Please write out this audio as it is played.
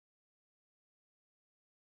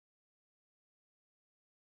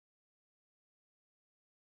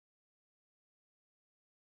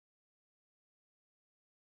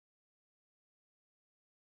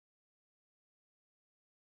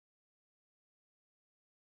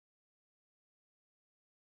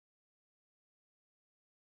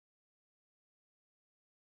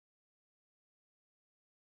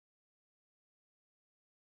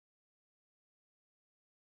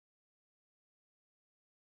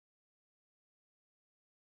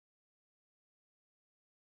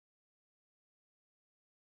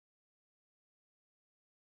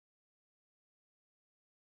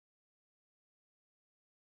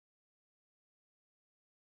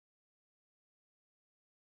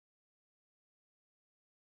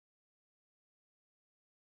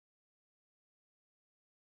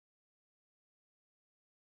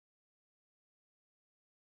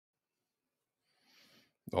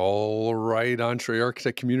All right, Entree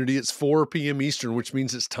Architect community, it's 4 p.m. Eastern, which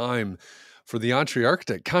means it's time for the Entree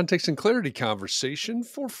Architect Context and Clarity conversation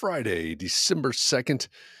for Friday, December 2nd,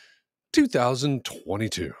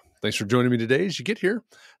 2022. Thanks for joining me today. As you get here,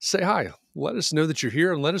 say hi. Let us know that you're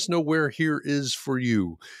here and let us know where here is for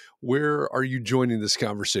you. Where are you joining this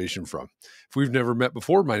conversation from? If we've never met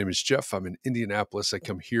before, my name is Jeff. I'm in Indianapolis. I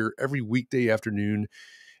come here every weekday afternoon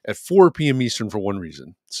at 4 p.m. Eastern for one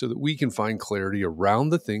reason, so that we can find clarity around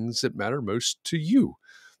the things that matter most to you,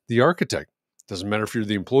 the architect. Doesn't matter if you're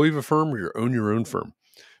the employee of a firm or you own your own firm.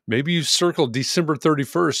 Maybe you circled December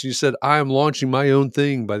 31st and you said, I am launching my own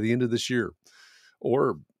thing by the end of this year.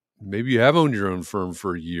 Or maybe you have owned your own firm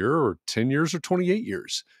for a year or 10 years or 28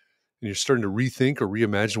 years, and you're starting to rethink or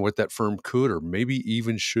reimagine what that firm could or maybe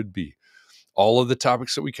even should be. All of the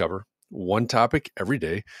topics that we cover, one topic every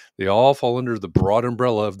day, they all fall under the broad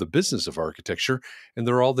umbrella of the business of architecture, and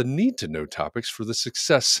they're all the need-to-know topics for the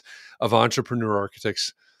success of entrepreneur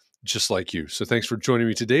architects just like you. So thanks for joining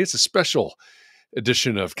me today. It's a special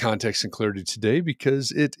edition of Context and Clarity today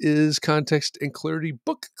because it is Context and Clarity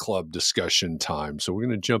Book Club discussion time. So we're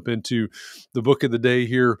going to jump into the book of the day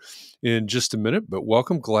here in just a minute, but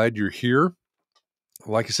welcome. Glad you're here.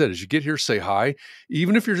 Like I said, as you get here, say hi.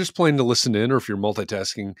 Even if you're just planning to listen in or if you're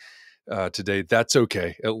multitasking today, that's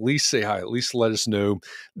okay. At least say hi. At least let us know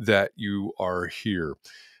that you are here.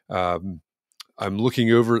 I'm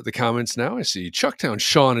looking over at the comments now. I see Chucktown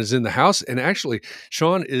Sean is in the house. And actually,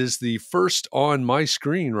 Sean is the first on my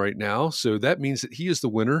screen right now. So that means that he is the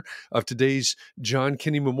winner of today's John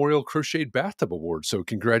Kinney Memorial Crocheted Bathtub Award. So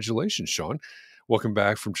congratulations, Sean. Welcome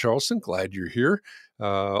back from Charleston. Glad you're here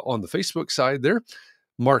on the Facebook side there.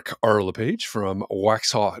 Mark R. LePage from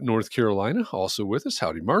Waxhaw, North Carolina, also with us.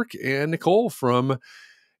 Howdy, Mark. And Nicole from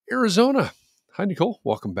Arizona. Hi, Nicole.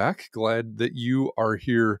 Welcome back. Glad that you are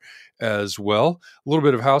here as well. A little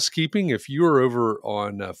bit of housekeeping. If you are over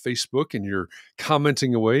on Facebook and you're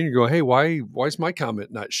commenting away and you go, hey, why is my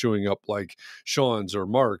comment not showing up like Sean's or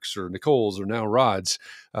Mark's or Nicole's or now Rod's,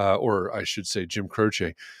 or I should say Jim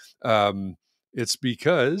Croce? It's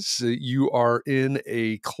because you are in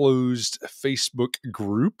a closed Facebook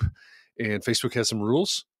group, and Facebook has some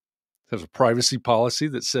rules. It has a privacy policy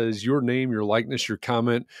that says your name, your likeness, your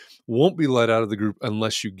comment won't be let out of the group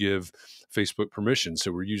unless you give Facebook permission.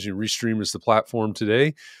 So we're using Restream as the platform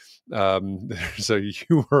today. There's a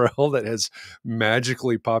URL that has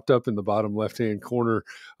magically popped up in the bottom left-hand corner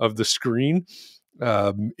of the screen.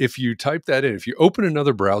 If you type that in, if you open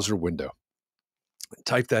another browser window,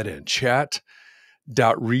 type that in,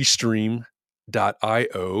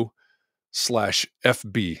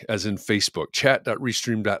 chat.restream.io/FB, as in Facebook,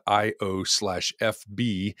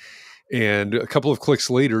 chat.restream.io/FB. And a couple of clicks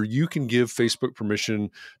later, you can give Facebook permission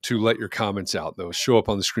to let your comments out. They'll show up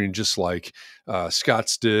on the screen just like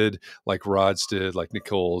Scott's did, like Rod's did, like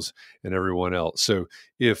Nicole's, and everyone else. So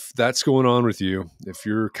if that's going on with you, if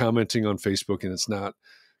you're commenting on Facebook and it's not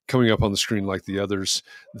coming up on the screen like the others,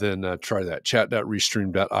 then try that,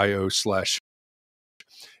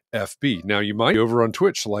 chat.restream.io/FB. Now, you might be over on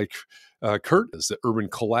Twitch like Kurt is, the Urban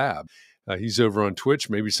Collab. He's over on Twitch.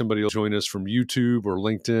 Maybe somebody will join us from YouTube or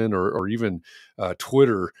LinkedIn or even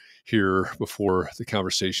Twitter here before the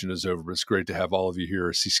conversation is over. But it's great to have all of you here.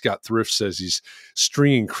 I see Scott Thrift says he's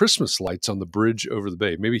stringing Christmas lights on the bridge over the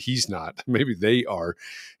bay. Maybe he's not. Maybe they are.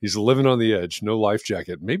 He's living on the edge. No life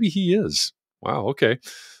jacket. Maybe he is. Wow. Okay.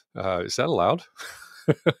 Is that allowed?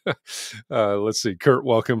 Let's see. Kurt,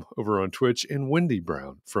 welcome over on Twitch. And Wendy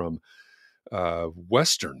Brown from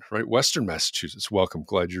Western Massachusetts. Welcome.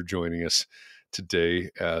 Glad you're joining us today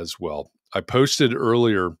as well. I posted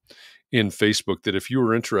earlier in Facebook that if you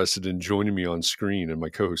were interested in joining me on screen, and my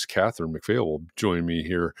co-host Catherine McPhail will join me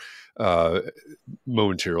here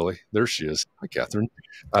momentarily. There she is. Hi, Catherine.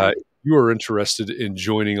 If you are interested in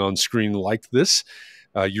joining on screen like this,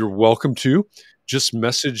 you're welcome to. Just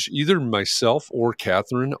message either myself or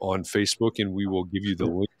Catherine on Facebook, and we will give you the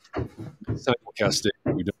link. Simulcasting.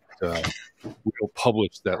 We don't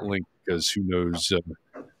publish that link because who knows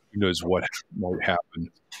what might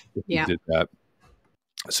happen if we did that.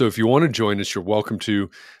 So if you want to join us, you're welcome to.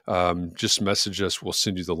 Just message us. We'll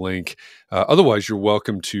send you the link. Otherwise, you're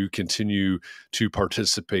welcome to continue to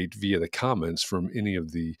participate via the comments from any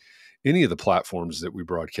of the platforms that we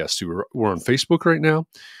broadcast to. We're on Facebook right now.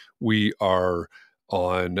 We are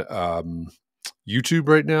on YouTube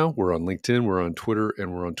right now. We're on LinkedIn. We're on Twitter,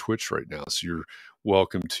 and we're on Twitch right now. So you're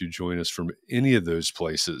welcome to join us from any of those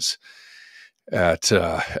places at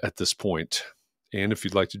this point. And if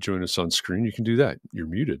you'd like to join us on screen, you can do that. You're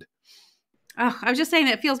muted. Oh, I was just saying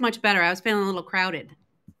it feels much better. I was feeling a little crowded.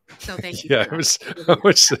 So thank you. Yeah, For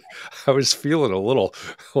I was feeling a little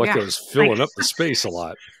like I was filling up the space a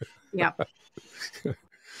lot. Yeah.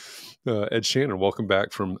 Ed Shannon, welcome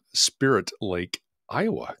back from Spirit Lake,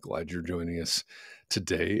 Iowa. Glad you're joining us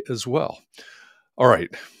today as well. All right.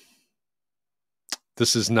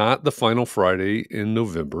 This is not the final Friday in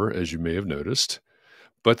November, as you may have noticed,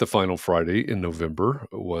 but the final Friday in November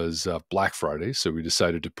was Black Friday. So we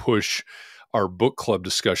decided to push our book club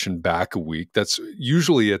discussion back a week. That's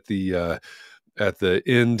usually at the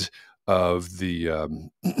end of the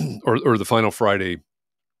or the final Friday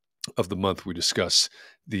of the month. We discuss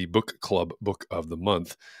the book club book of the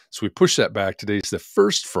month. So we push that back. Today's the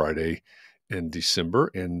first Friday in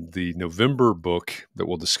December, and the November book that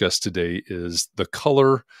we'll discuss today is The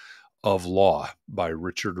Color of Law by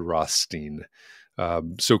Richard Rothstein.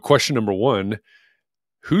 So question number one,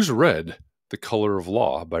 who's read The Color of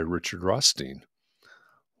Law by Richard Rothstein?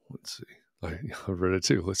 Let's see. I read it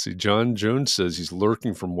too. Let's see. John Jones says he's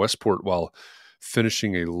lurking from Westport while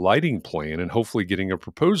finishing a lighting plan and hopefully getting a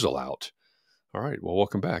proposal out. All right. Well,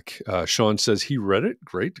 welcome back. Sean says he read it.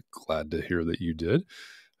 Great. Glad to hear that you did.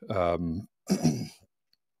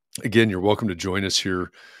 Again, you're welcome to join us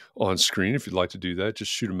here on screen. If you'd like to do that,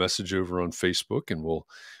 just shoot a message over on Facebook and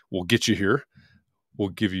we'll get you here. We'll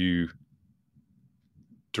give you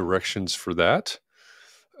directions for that.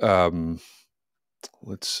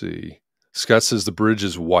 Let's see. Scott says the bridge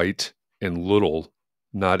is white and little,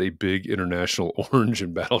 not a big international orange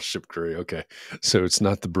in Battleship Gray. Okay. So it's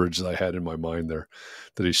not the bridge that I had in my mind there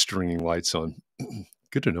that he's stringing lights on.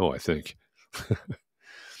 Good to know, I think.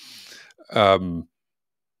 So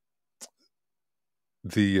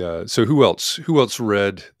who else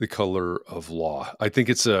read The Color of Law? I think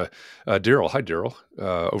it's Daryl. Hi, Daryl,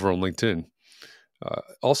 over on LinkedIn.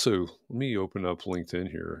 Also, let me open up LinkedIn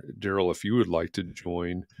here. Daryl, if you would like to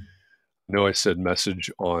join, I know I said message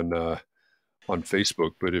on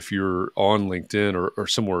Facebook, but if you're on LinkedIn or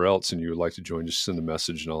somewhere else and you would like to join, just send a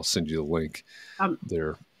message and I'll send you the link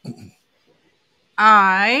there.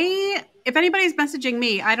 If anybody's messaging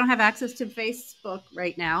me, I don't have access to Facebook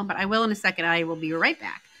right now, but I will in a second. I will be right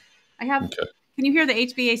back. Okay. Can you hear the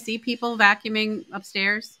HVAC people vacuuming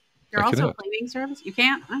upstairs? They're also cleaning service. You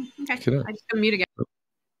can't? Oh, okay. I just gotta mute again.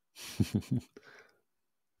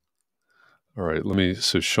 All right.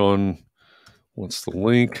 So Sean wants the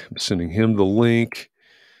link. I'm sending him the link.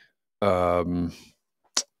 And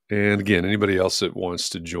again, anybody else that wants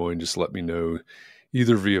to join, just let me know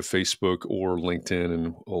either via Facebook or LinkedIn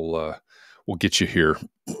and we'll get you here.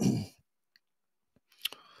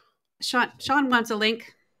 Sean wants a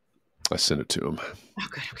link. I sent it to him. Oh,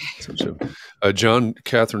 good. Okay. John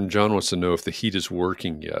wants to know if the heat is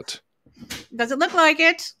working yet. Does it look like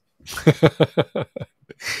it?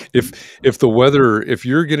 If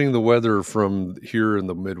you're getting the weather from here in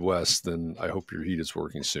the Midwest, then I hope your heat is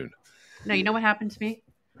working soon. No, you know what happened to me?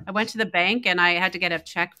 I went to the bank and I had to get a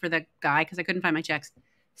check for the guy because I couldn't find my checks.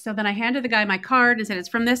 So then I handed the guy my card and said, it's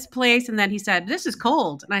from this place. And then he said, this is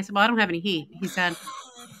cold. And I said, well, I don't have any heat. He said,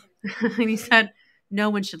 no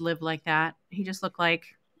one should live like that. He just looked like,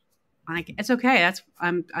 it's okay.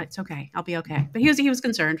 It's okay. I'll be okay. But he was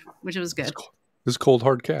concerned, which was good. It's cold,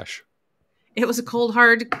 hard cash. It was a cold,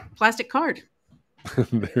 hard plastic card.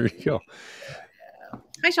 There you go.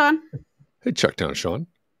 Hi, Sean. Hey, check down, Sean.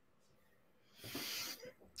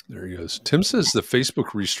 There he goes. Tim says the Facebook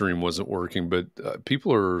restream wasn't working, but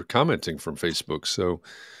people are commenting from Facebook, so I'm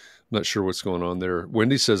not sure what's going on there.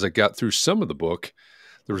 Wendy says, I got through some of the book.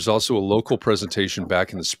 There was also a local presentation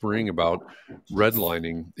back in the spring about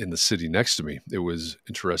redlining in the city next to me. It was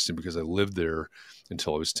interesting because I lived there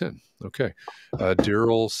until I was 10. Okay.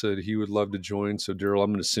 Daryl said he would love to join. So Daryl,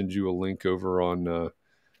 I'm going to send you a link over on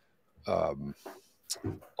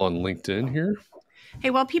LinkedIn here. Hey,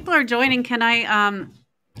 while people are joining, can I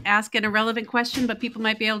ask an irrelevant question, but people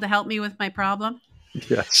might be able to help me with my problem?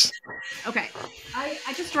 Yes. Okay.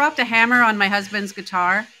 I just dropped a hammer on my husband's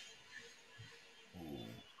guitar.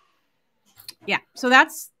 Yeah. So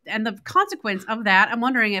and the consequence of that, I'm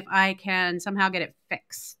wondering if I can somehow get it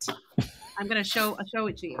fixed. I'm going to show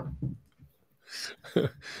it to you.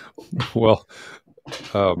 Well,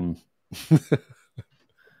 I mean,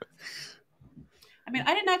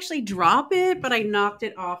 I didn't actually drop it, but I knocked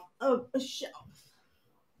it off of a shelf.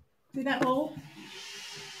 See that hole?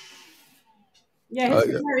 Yeah, his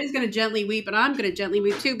guitar is going to gently weep, and I'm going to gently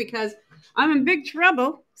weep too because I'm in big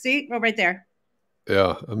trouble. See? Oh, right there.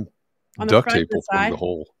 Yeah, I'm duct tape will form the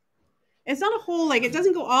hole. It's not a hole, like it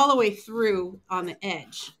doesn't go all the way through on the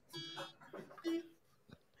edge.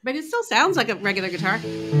 But it still sounds like a regular guitar.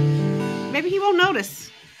 Maybe he won't notice.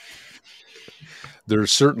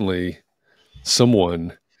 There's certainly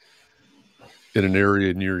someone in an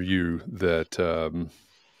area near you that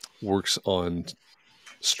works on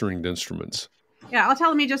stringed instruments. Yeah, I'll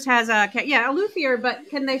tell him he just has a luthier, but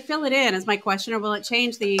can they fill it in is my question, or will it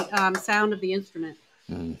change the sound of the instrument?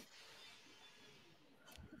 Mm.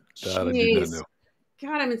 That I do not know.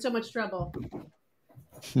 God, I'm in so much trouble.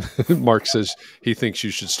 Mark says he thinks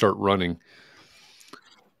you should start running.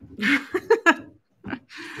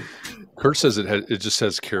 Kurt says it just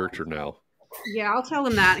has character now. Yeah, I'll tell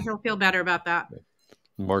him that. He'll feel better about that.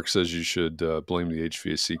 Mark says you should blame the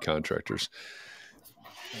HVAC contractors.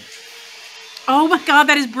 Oh my God,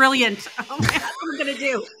 that is brilliant. Oh my God, what am I going to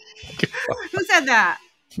do? Who said that?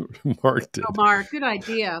 Mark did. Oh, Mark, good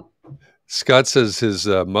idea. Scott says his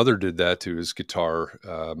mother did that to his guitar.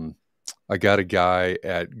 I got a guy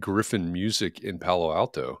at Griffin Music in Palo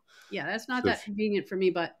Alto. Yeah, that's not that convenient for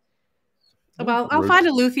me, but well, I'll find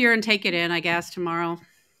a luthier and take it in, I guess, tomorrow.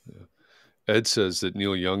 Yeah. Ed says that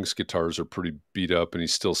Neil Young's guitars are pretty beat up and he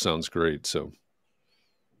still sounds great. So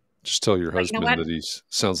just tell your husband that he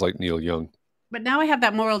sounds like Neil Young. But now I have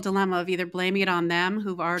that moral dilemma of either blaming it on them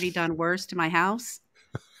who've already done worse to my house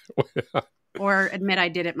or admit I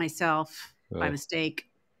did it myself by mistake.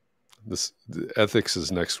 The ethics is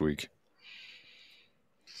next week.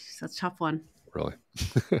 That's a tough one. Really?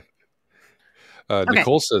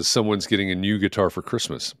 Nicole says someone's getting a new guitar for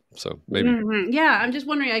Christmas. So maybe. Mm-hmm. Yeah, I'm just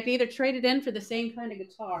wondering, I could either trade it in for the same kind of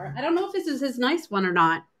guitar. I don't know if this is his nice one or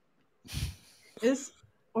not.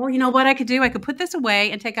 Or you know what I could do? I could put this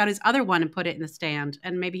away and take out his other one and put it in the stand.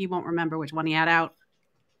 And maybe he won't remember which one he had out.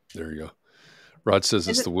 There you go. Rod says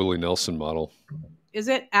it's the Willie Nelson model. Is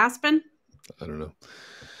it Aspen? I don't know.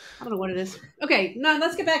 I don't know what it is. Okay, now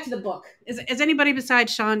let's get back to the book. Is anybody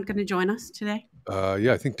besides Sean going to join us today?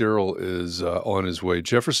 Yeah, I think Daryl is on his way.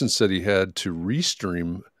 Jefferson said he had to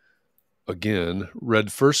restream again.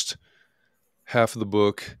 Read first half of the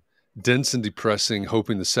book, dense and depressing,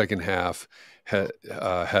 hoping the second half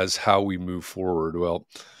has how we move forward. Well,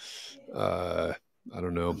 I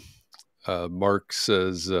don't know. Mark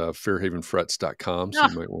says fairhavenfrets.com, so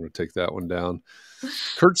you might want to take that one down.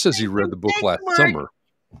 Kurt says he read the book last summer.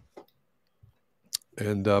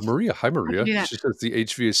 And Maria, hi Maria. She says the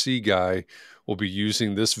HVAC guy will be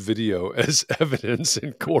using this video as evidence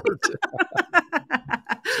in court.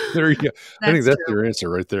 There you go. I think that's your answer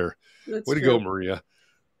right there. Way to go, Maria.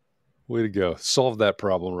 Way to go. Solve that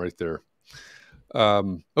problem right there.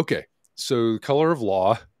 Okay. So Color of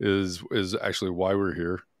Law is actually why we're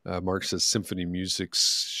here. Mark says Symphony Music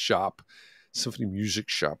Shop,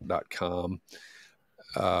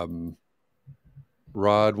 symphonymusicshop.com.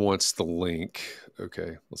 Rod wants the link.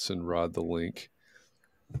 Okay, let's send Rod the link.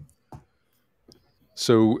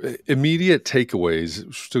 So immediate takeaways.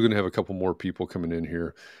 We're still going to have a couple more people coming in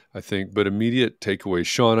here, I think. But immediate takeaways.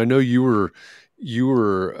 Sean, I know you were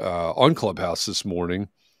on Clubhouse this morning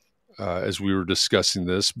as we were discussing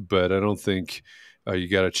this, but I don't think you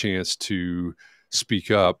got a chance to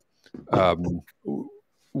speak up.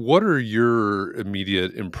 What are your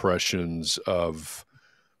immediate impressions of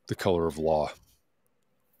The Color of Law?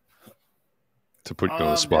 To put you on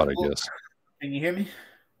the spot, I guess. Can you hear me?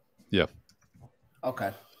 Yeah.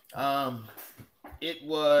 Okay. It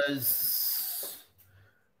was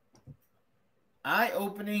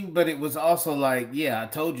eye-opening, but it was also like, yeah, I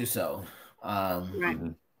told you so. Right.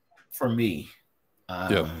 For me.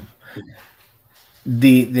 Yeah.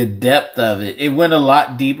 The depth of it went a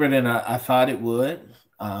lot deeper than I thought it would.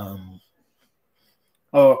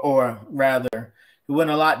 Or rather, it went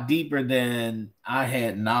a lot deeper than I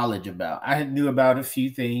had knowledge about. I knew about a few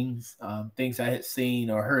things, things I had seen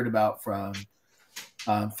or heard about from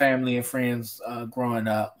family and friends growing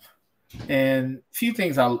up. And a few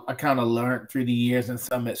things I kind of learned through the years and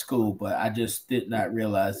some at school, but I just did not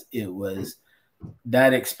realize it was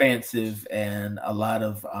that expansive and a lot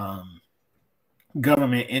of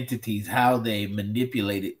government entities, how they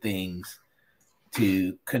manipulated things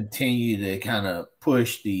to continue to kind of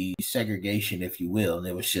push the segregation, if you will. And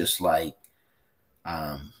it was just like,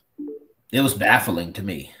 it was baffling to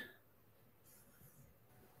me.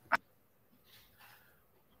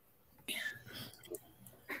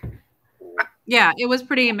 Yeah, it was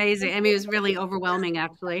pretty amazing. I mean, it was really overwhelming,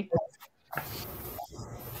 actually.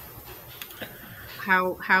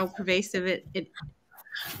 How pervasive it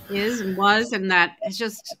is and was, and that it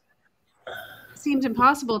just seems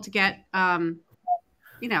impossible to get, to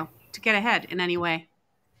get ahead in any way.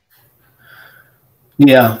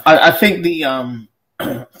 Yeah, I think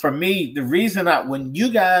for me, the reason when you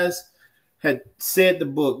guys had said the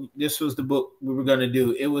book, this was the book we were going to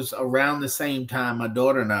do, it was around the same time my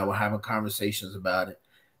daughter and I were having conversations about it.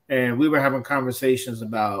 And we were having conversations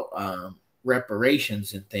about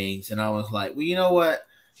reparations and things. And I was like, well, you know what?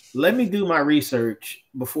 Let me do my research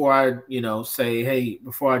before I, say, hey,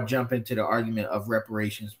 before I jump into the argument of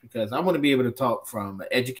reparations, because I want to be able to talk from an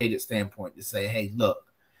educated standpoint to say, hey, look,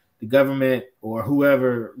 the government or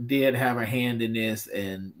whoever did have a hand in this,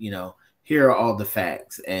 and, here are all the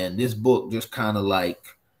facts. And this book just kind of like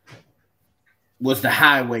was the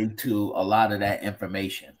highway to a lot of that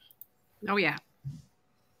information. Oh, yeah.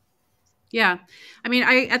 Yeah. I mean,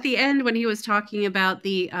 at the end, when he was talking about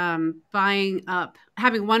the buying up,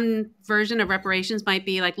 having one version of reparations might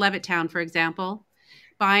be like Levittown, for example,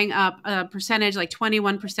 buying up a percentage, like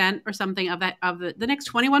 21% or something of that, of the next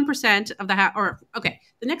 21% of the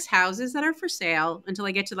the next houses that are for sale until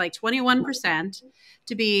I get to like 21%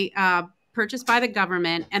 to be purchased by the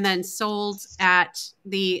government and then sold at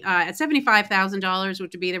the at $75,000, which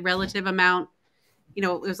would be the relative amount. It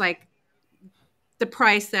was like the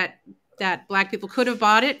price that Black people could have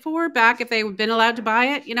bought it for back if they had been allowed to buy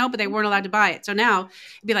it, but they weren't allowed to buy it. So now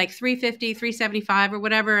it'd be like $350, $375 or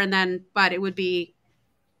whatever. And then, but it would be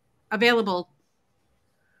available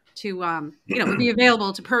to, would be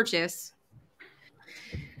available to purchase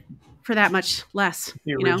for that much less.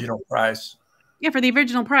 The original price. Yeah, for the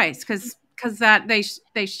original price. Because that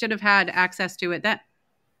they should have had access to it then,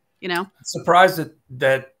 Surprised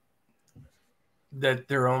that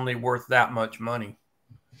they're only worth that much money.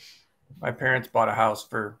 My parents bought a house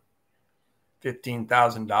for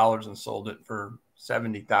 $15,000 and sold it for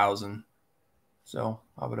 $70,000. So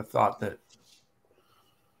I would have thought that,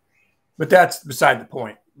 but that's beside the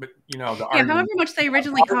point. But however much they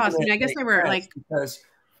originally cost. I guess they were like, because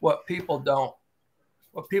what people don't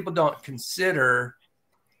consider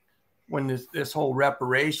when this whole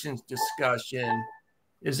reparations discussion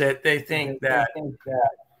is that they think that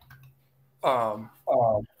I'm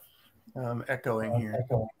echoing here.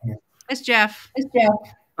 It's Jeff.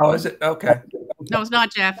 Oh, is it? Okay. No, it's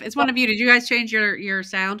not Jeff. It's one of you. Did you guys change your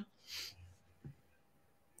sound?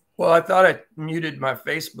 Well, I thought I muted my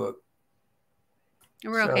Facebook.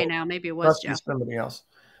 We're okay now. Maybe it was Jeff. Somebody else.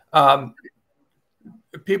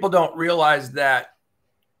 People don't realize that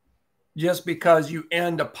just because you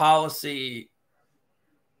end a policy,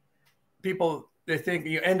 they think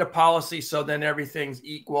you end a policy, so then everything's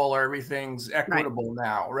equal or everything's equitable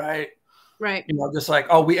now, right? Right. Just like,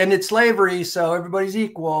 oh, we ended slavery, so everybody's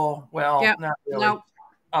equal. Well, not really. Nope.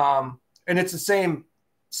 And it's the same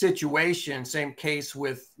situation, same case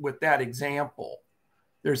with that example.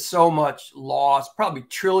 There's so much loss, probably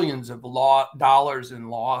trillions of dollars in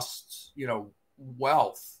lost,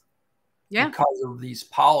 wealth because of these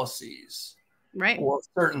policies, right? Or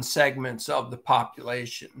certain segments of the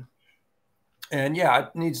population. And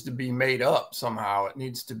it needs to be made up somehow. It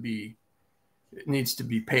needs to be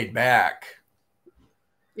paid back.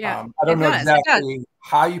 Yeah, I don't know exactly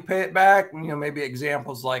how you pay it back. Maybe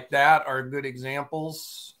examples like that are good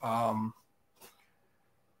examples.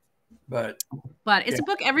 But it's a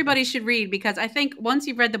book everybody should read, because I think once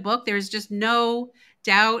you've read the book, there's just no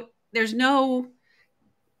doubt. There's no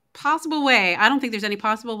possible way. I don't think there's any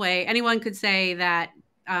possible way anyone could say that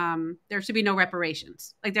there should be no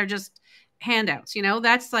reparations. Like, they're just handouts.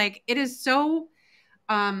 That's like, it is so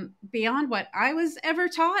beyond what I was ever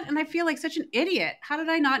taught. And I feel like such an idiot. How did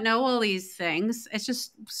I not know all these things? It's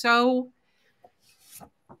just so,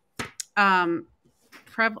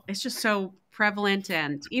 it's just so prevalent.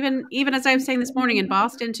 And even as I was saying this morning in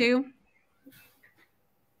Boston too,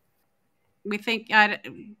 we think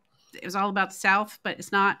it was all about the South, but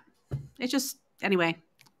it's not. It's just, anyway.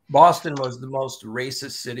 Boston was the most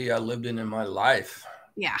racist city I lived in my life.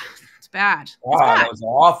 Yeah, it's bad. Wow, it's bad. That was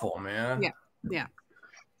awful, man. Yeah.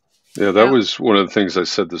 Yeah, that was one of the things I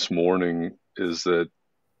said this morning, is that,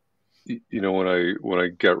 when I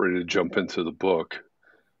got ready to jump into the book,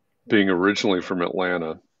 being originally from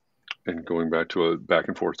Atlanta and going back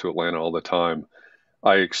and forth to Atlanta all the time,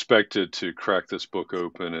 I expected to crack this book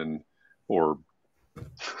open or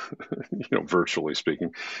virtually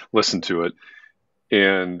speaking, listen to it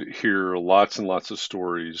and hear lots and lots of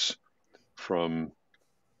stories from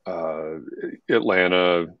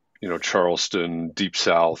Atlanta, Charleston, Deep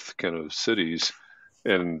South kind of cities.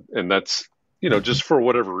 And that's, just for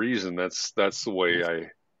whatever reason, that's the way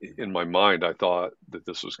in my mind, I thought that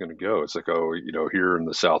this was going to go. It's like, oh, here in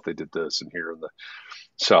the South, they did this, and here in the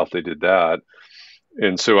South, they did that.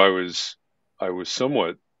 And so I was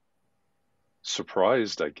somewhat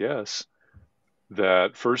surprised, I guess,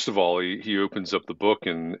 that first of all, he opens up the book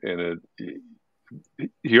and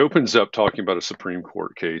he opens up talking about a Supreme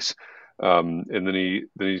Court case. And then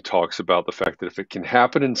he talks about the fact that if it can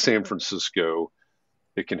happen in San Francisco,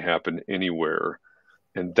 it can happen anywhere.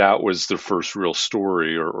 And that was the first real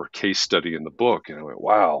story or case study in the book. And I went,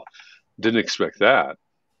 wow, didn't expect that.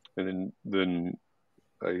 And then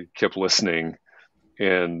I kept listening,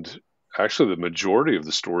 and actually the majority of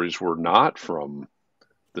the stories were not from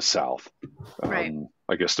the South. Right.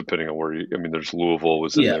 I guess depending on where I mean, there's Louisville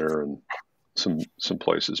was in there and some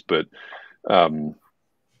places, but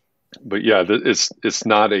yeah, it's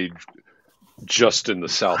not a just in the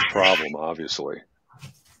South problem, obviously.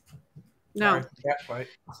 No. Right.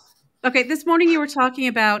 Okay, this morning you were talking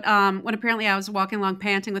about when apparently I was walking along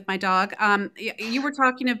panting with my dog. You were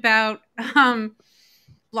talking about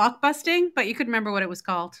blockbusting, but you couldn't remember what it was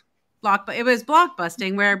called. It was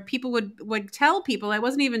blockbusting, where people would tell people it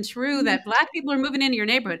wasn't even true that Black people are moving into your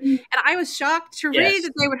neighborhood. And I was shocked to read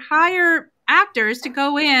that they would hire actors to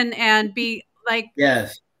go in and be like,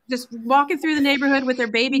 just walking through the neighborhood with their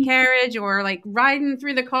baby carriage, or like riding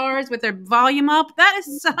through the cars with their volume up. That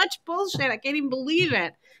is such bullshit. I can't even believe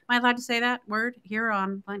it. Am I allowed to say that word here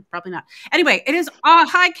on? Probably not. Anyway, it is.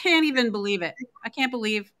 I can't even believe it. I can't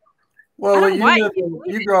believe. Well,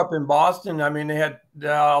 you grew up in Boston. I mean, they had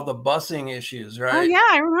all the busing issues, right? Oh, yeah,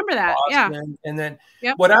 I remember that. Boston. Yeah. And then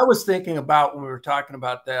what I was thinking about when we were talking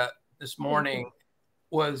about that this morning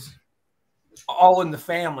was All in the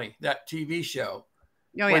Family, that TV show.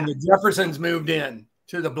 Oh, when the Jeffersons moved in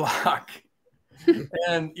to the block.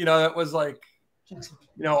 And, it was like,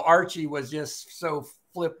 Archie was just so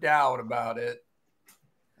flipped out about it.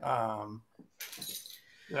 That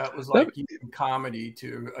was like using comedy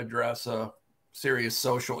to address a serious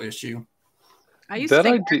social issue. I used to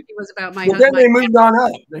think it was about my husband. Then they moved on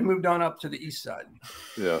up. They moved on up to the east side.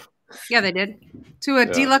 Yeah. Yeah, they did. To a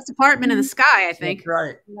deluxe apartment in the sky, I think. That's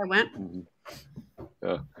right. I went.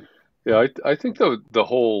 Yeah. Yeah, I think the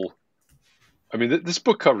whole, I mean, this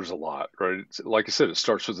book covers a lot, right? Like I said, it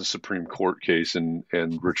starts with the Supreme Court case, and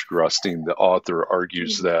Richard Rothstein, the author,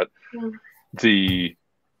 argues that the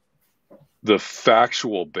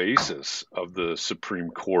factual basis of the Supreme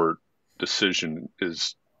Court decision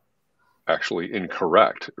is actually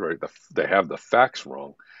incorrect, right? They have the facts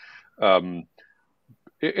wrong. And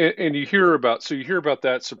you hear about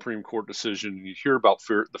that Supreme Court decision, and you hear about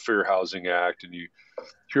the Fair Housing Act, and you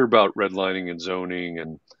hear about redlining and zoning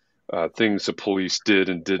and things the police did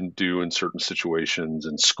and didn't do in certain situations,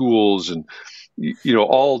 and schools, and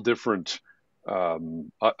all different.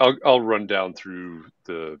 I'll run down through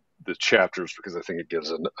the chapters because I think it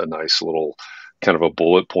gives a nice little kind of a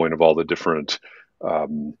bullet point of all the different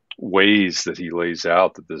ways that he lays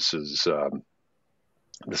out that this has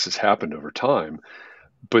happened over time.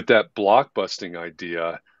 But that blockbusting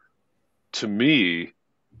idea, to me,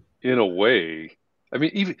 in a way, I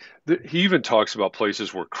mean, he even talks about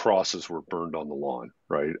places where crosses were burned on the lawn,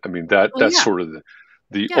 right? I mean, that's sort of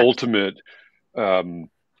the ultimate, the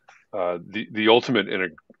ultimate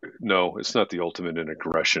no, it's not the ultimate in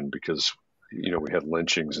aggression, because we had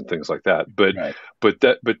lynchings and things like that. But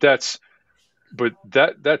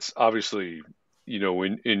that's obviously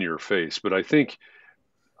in your face. But I think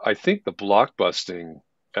the blockbusting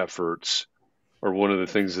efforts are one of the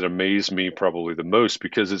things that amaze me probably the most,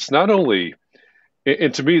 because it's not only,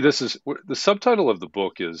 and to me, this is the subtitle of the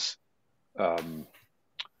book is The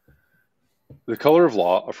Color of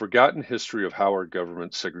Law, A Forgotten History of How Our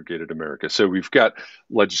Government Segregated America. So we've got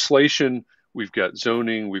legislation, we've got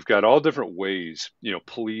zoning, we've got all different ways,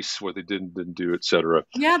 police, what they didn't do, et cetera.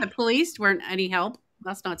 Yeah, the police weren't any help.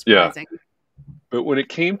 That's not surprising. Yeah. But when it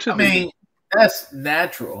came to that's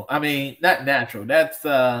natural. I mean, not natural. That's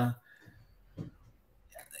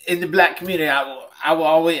in the Black community.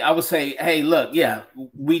 I would say, hey, look,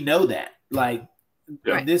 we know that. Like,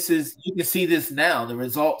 this is, you can see this now. The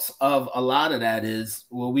results of a lot of that is,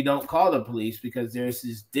 we don't call the police because there's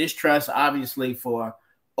this distrust, obviously, for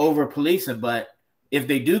over policing. But if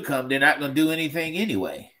they do come, they're not going to do anything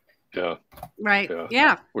anyway. Yeah. Right.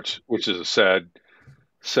 Yeah. Which is a sad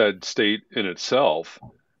state in itself.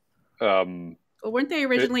 Well, weren't they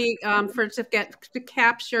originally to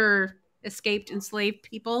capture escaped enslaved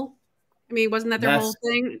people? I mean, wasn't that their whole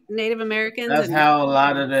thing? Native Americans. That's how a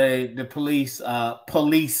lot of the police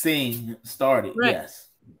policing started. Right. Yes.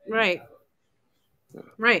 Right.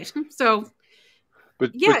 Right. So.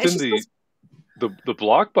 But then the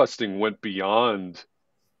blockbusting went beyond.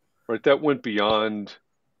 Right. That went beyond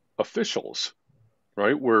officials.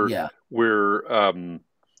 Right. Where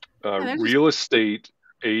real estate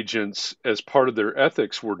agents, as part of their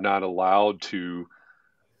ethics, were not allowed to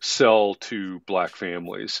sell to Black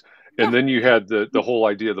families. And then you had the whole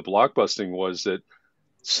idea of the blockbusting was that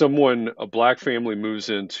a Black family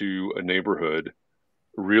moves into a neighborhood,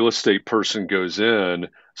 a real estate person goes in,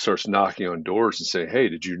 starts knocking on doors and say, hey,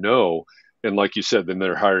 did you know And like you said, then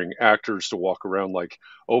they're hiring actors to walk around like,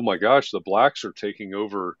 oh my gosh, the blacks are taking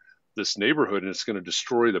over this neighborhood and it's going to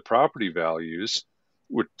destroy the property values,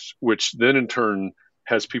 which then in turn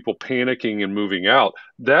has people panicking and moving out.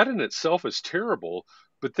 That in itself is terrible.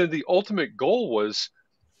 But then the ultimate goal was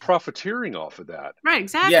profiteering off of that. Right,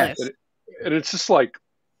 exactly. Yes. And it's just like,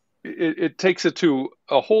 it takes it to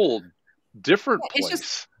a whole different place.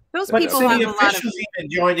 Just, those but people city have officials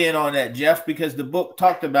even joined in on that, Jeff, because the book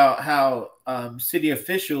talked about how city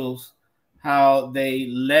officials, how they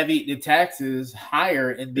levied the taxes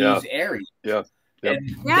higher in these areas. Yeah. Yep.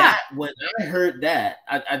 And that, when I heard that,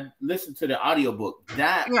 I listened to the audiobook.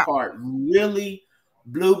 That part really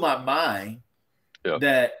blew my mind.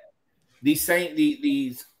 That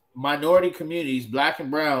these minority communities, black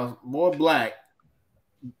and brown, more black,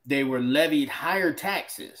 they were levied higher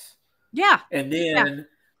taxes. Yeah. And then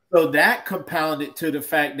so that compounded to the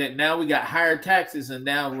fact that now we got higher taxes, and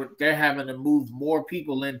now they're having to move more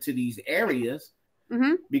people into these areas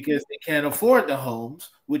because they can't afford the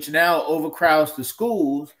homes, which now overcrowds the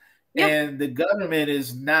schools, and the government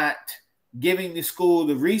is not giving the school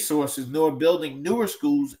the resources nor building newer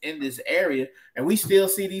schools in this area, and we still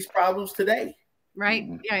see these problems today. Right.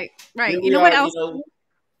 You know what else?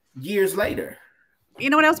 Years later. You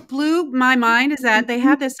know what else blew my mind is that they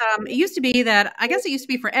had this, it used to be that, I guess it used to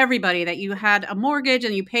be for everybody that you had a mortgage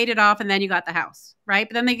and you paid it off and then you got the house, right?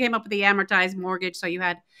 But then they came up with the amortized mortgage. So you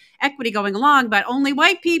had equity going along, but only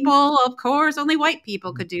white people, of course, only white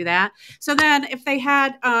people could do that. So then if they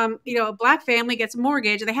had, a black family gets a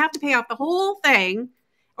mortgage, they have to pay off the whole thing.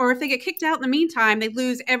 Or if they get kicked out in the meantime, they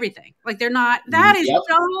lose everything. Like they're not, that is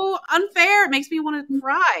so unfair. It makes me want to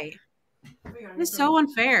cry. It's so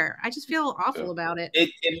unfair. I just feel awful about it.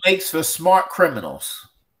 It makes for smart criminals.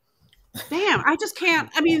 Damn, I just can't.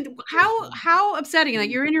 I mean, how upsetting. Like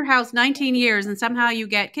you're in your house 19 years and somehow you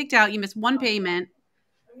get kicked out. You miss one payment,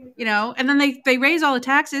 and then they raise all the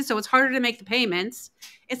taxes. So it's harder to make the payments.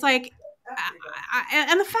 It's like,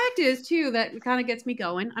 and the fact is too, that kind of gets me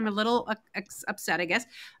going. I'm a little upset, I guess.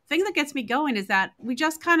 The thing that gets me going is that we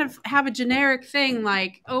just kind of have a generic thing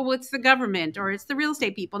like, oh, well, it's the government or it's the real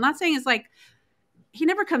estate people. I'm not saying it's like, he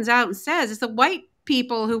never comes out and says it's the white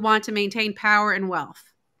people who want to maintain power and wealth.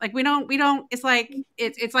 Like we don't, it's like,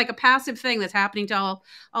 it's like a passive thing that's happening to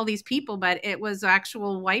all these people, but it was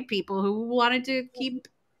actual white people who wanted to keep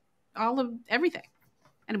all of everything.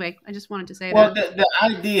 Anyway, I just wanted to say that. Well, the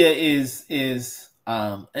idea is,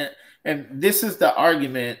 and this is the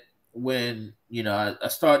argument when, I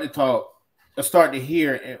start to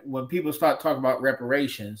hear when people start talking about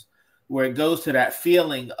reparations, where it goes to that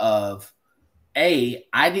feeling of, A,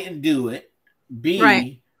 I didn't do it.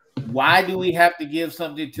 B, why do we have to give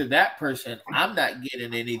something to that person? I'm not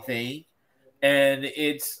getting anything. And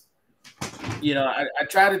it's, I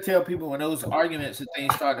try to tell people when those arguments and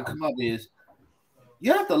things start to come up is,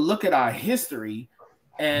 you have to look at our history,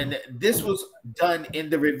 and this was done in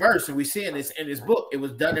the reverse. And we see in this book, it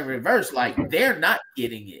was done in reverse. Like they're not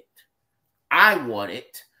getting it. I want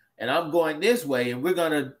it, and I'm going this way, and we're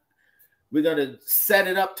gonna set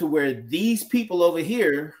it up to where these people over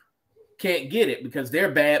here can't get it because they're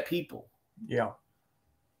bad people. Yeah.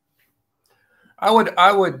 I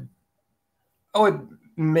would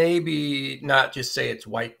maybe not just say it's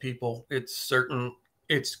white people.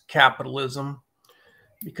 It's capitalism.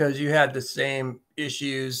 Because you had the same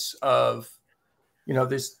issues of,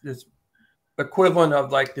 this equivalent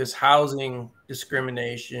of like this housing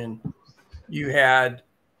discrimination. You had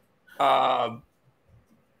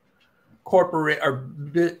corporate or,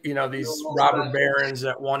 these robber barons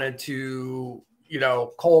that wanted to,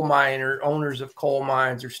 coal miner owners of coal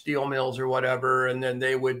mines or steel mills or whatever. And then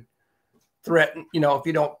they would threaten, if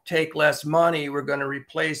you don't take less money, we're going to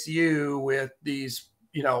replace you with these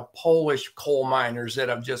Polish coal miners that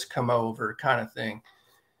have just come over kind of thing.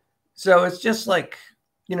 So it's just like,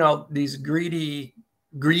 these greedy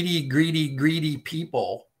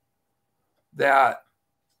people that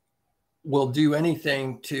will do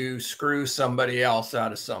anything to screw somebody else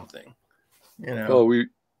out of something, Well, we've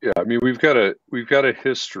got a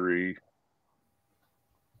history.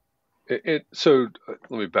 So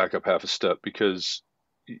let me back up half a step because,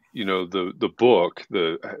 the book,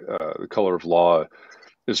 The Color of Law,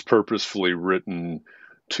 is purposefully written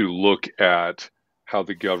to look at how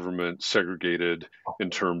the government segregated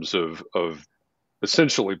in terms of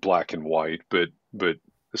essentially black and white, but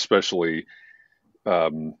especially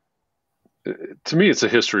to me, it's a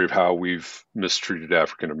history of how we've mistreated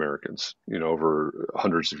African Americans, over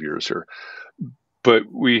hundreds of years here. But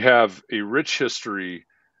we have a rich history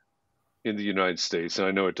in the United States, and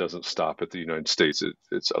I know it doesn't stop at the United States;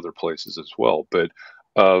 it's other places as well. But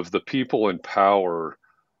of the people in power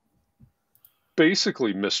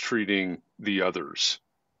basically mistreating the others,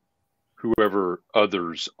 whoever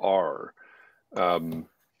others are. And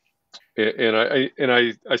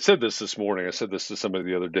I said this morning. I said this to somebody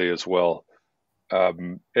the other day as well.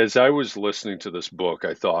 As I was listening to this book,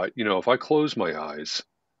 I thought, if I close my eyes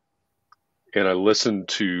and I listen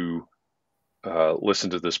to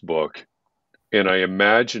this book, and I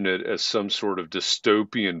imagine it as some sort of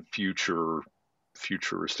dystopian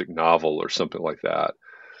futuristic novel or something like that,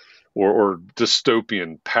 or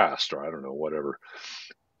dystopian past, or I don't know, whatever.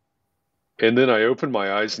 And then I open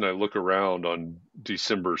my eyes and I look around on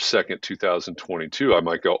December 2nd, 2022, I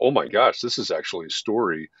might go, oh my gosh, this is actually a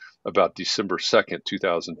story about December 2nd,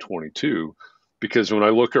 2022. Because when I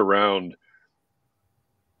look around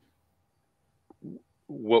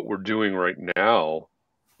what we're doing right now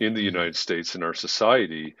in the United States, in our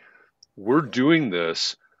society, we're doing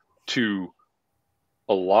this to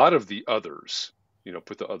a lot of the others,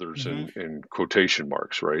 put the others in quotation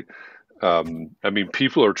marks, right?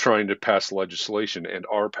 People are trying to pass legislation and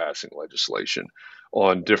are passing legislation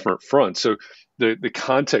on different fronts. So the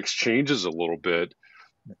context changes a little bit,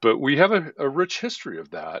 but we have a rich history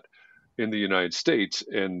of that in the United States.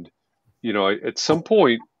 And, at some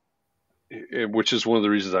point, which is one of the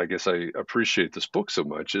reasons I guess I appreciate this book so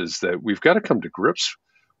much, is that we've got to come to grips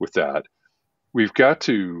with that. We've got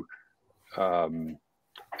to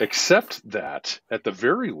accept that at the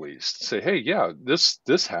very least. Say, hey, yeah, this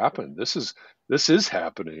happened. This is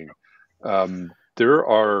happening. There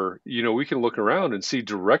are, we can look around and see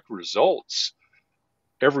direct results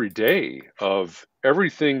every day of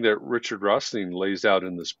everything that Richard Rothstein lays out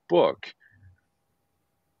in this book.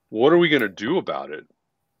 What are we going to do about it?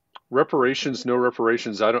 Reparations, no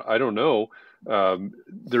reparations, I don't know.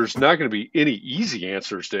 There's not going to be any easy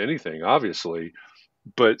answers to anything, obviously,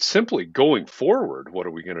 but simply going forward, what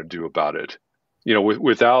are we going to do about it?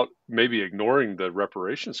 Without maybe ignoring the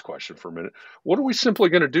reparations question for a minute, what are we simply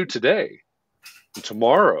going to do today and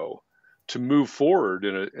tomorrow to move forward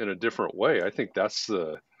in a different way? I think that's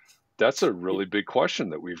a really big question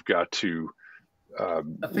that we've got to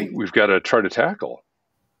try to tackle.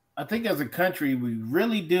 I think as a country, we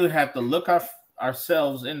really do have to look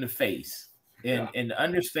ourselves in the face and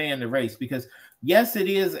understand the race, because yes, it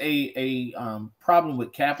is a problem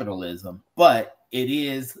with capitalism, but it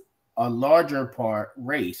is a larger part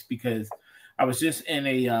race. Because I was just in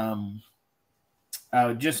a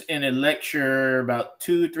lecture about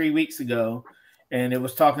 2 or 3 weeks ago, and it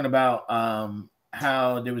was talking about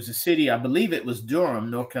how there was a city, I believe it was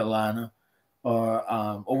Durham, North Carolina,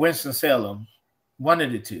 or Winston-Salem, one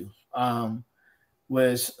of the two,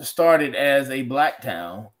 was started as a black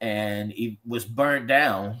town, and it was burnt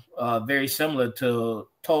down, very similar to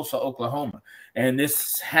Tulsa, Oklahoma. And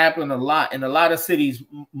this happened a lot in a lot of cities,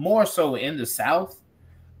 more so in the South,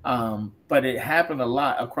 but it happened a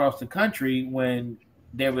lot across the country when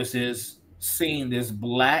there was this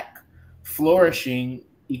black flourishing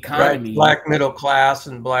economy, right. Black middle class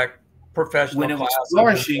and black professional when it class was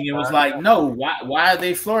flourishing. It was like, no, why are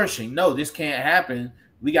they flourishing? No, this can't happen.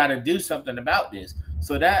 We got to do something about this.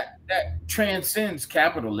 So that transcends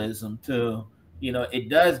capitalism to, it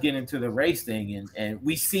does get into the race thing. And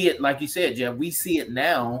we see it, like you said, Jeff, we see it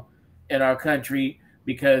now in our country,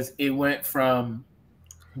 because it went from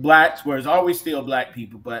blacks, where it's always still black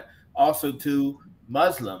people, but also to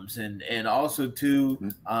Muslims and also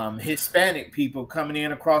to Hispanic people coming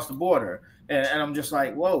in across the border. And I'm just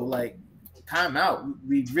like, whoa, like, time out.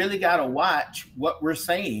 We really got to watch what we're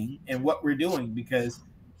saying and what we're doing, because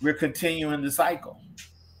we're continuing the cycle.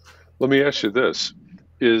 Let me ask you this.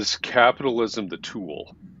 Is capitalism the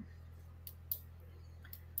tool?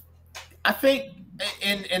 I think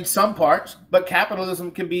in some parts, but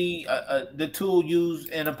capitalism can be the tool used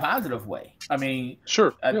in a positive way. I mean,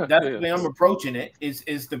 sure. That's the way I'm approaching it,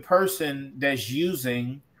 is the person that's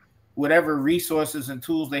using whatever resources and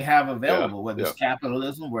tools they have available, whether it's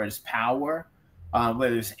capitalism, whether it's power,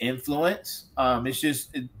 whether it's influence. It's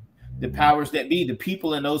just the powers that be, the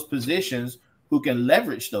people in those positions who can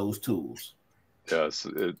leverage those tools. Yes,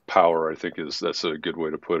 power, I think, that's a good way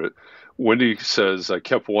to put it. Wendy says, I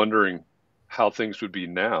kept wondering how things would be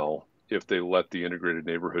now if they let the integrated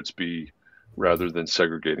neighborhoods be rather than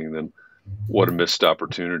segregating them. What a missed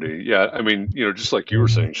opportunity. Yeah, I mean, just like you were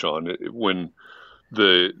saying, Sean, when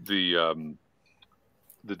the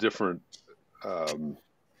different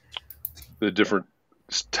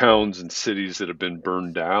towns and cities that have been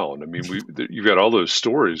burned down. I mean, you've got all those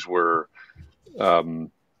stories where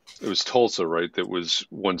it was Tulsa, right? That was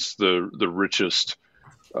once the richest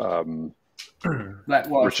Black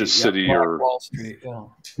Wall richest Street, city, Black or Wall Street.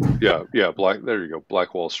 Yeah. Black. There you go,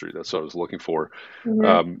 Black Wall Street. That's what I was looking for.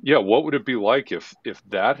 Mm-hmm. Yeah, what would it be like if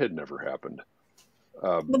that had never happened?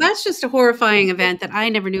 Well, that's just a horrifying event that I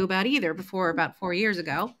never knew about either before about 4 years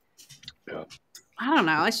ago. Yeah. I don't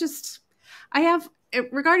know. It's just,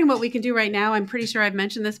 regarding what we can do right now, I'm pretty sure I've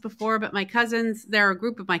mentioned this before, but my cousins, there are a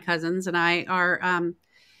group of my cousins and I are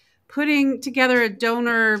putting together a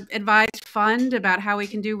donor advised fund about how we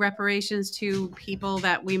can do reparations to people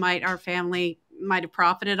that our family might have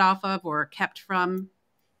profited off of or kept from,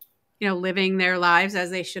 living their lives as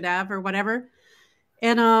they should have or whatever.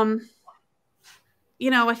 And, I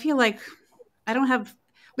feel like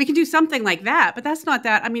we can do something like that, but that's not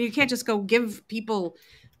that. I mean, you can't just go give people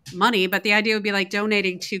money, but the idea would be like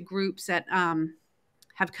donating to groups that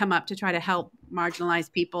have come up to try to help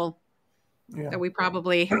marginalized people that we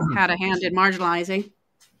probably had a hand in marginalizing.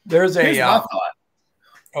 There's a thought.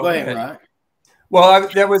 Go ahead, Rod. Well,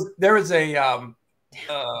 there was a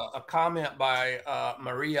comment by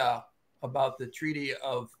Maria about the Treaty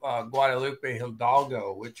of Guadalupe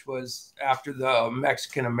Hidalgo, which was after the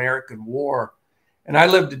Mexican-American War. And I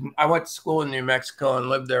went to school in New Mexico and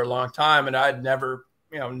lived there a long time, and I'd never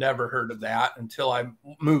heard of that until I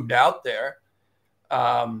moved out there.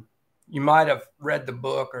 You might have read the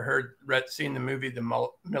book or seen the movie, The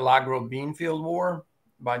Milagro Beanfield War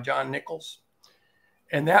by John Nichols.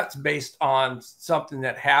 And that's based on something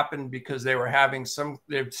that happened because they're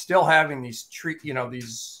still having these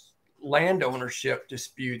land ownership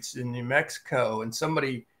disputes in New Mexico. And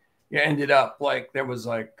somebody ended up there was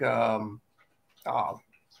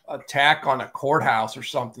attack on a courthouse or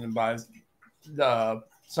something by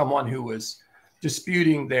someone who was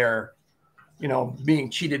disputing their, being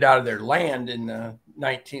cheated out of their land in the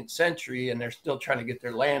 19th century, and they're still trying to get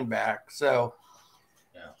their land back. So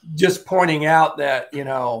just pointing out that,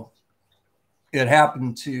 it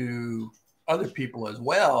happened to other people as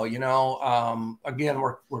well, again,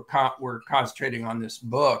 we're concentrating on this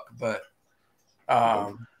book, but,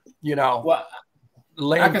 well,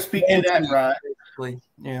 I can speak to that, right?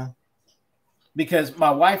 Yeah. Because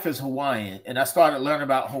my wife is Hawaiian, and I started learning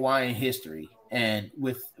about Hawaiian history, and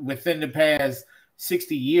within the past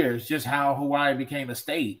 60 years, just how Hawaii became a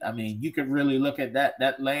state. I mean, you could really look at that.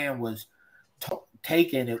 That land was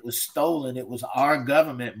taken, it was stolen. It was our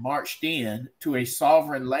government marched in to a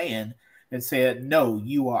sovereign land and said, "No,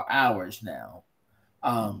 you are ours now."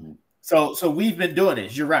 So we've been doing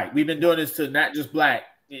this. You're right. We've been doing this to not just black.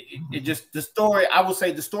 It just the story. I will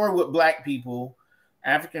say the story with black people,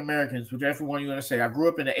 African Americans, whichever one you want to say. I grew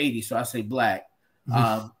up in the 80s, so I say black.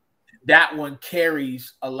 That one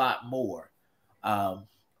carries a lot more.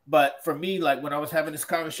 But for me, like when I was having this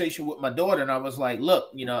conversation with my daughter, and I was like, "Look,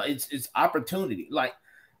 it's opportunity. Like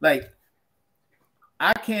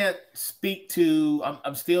I can't speak to.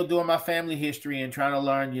 I'm still doing my family history and trying to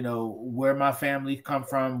learn, where my family come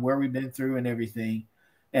from, where we've been through, and everything.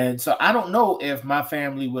 And so I don't know if my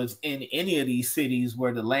family was in any of these cities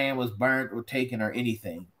where the land was burnt or taken or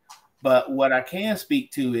anything. But what I can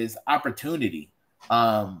speak to is opportunity.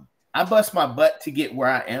 I bust my butt to get where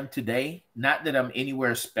I am today. Not that I'm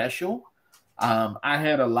anywhere special. I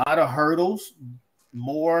had a lot of hurdles,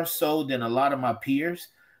 more so than a lot of my peers.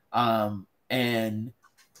 And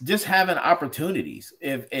just having opportunities.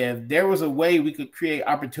 If there was a way we could create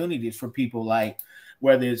opportunities for people, like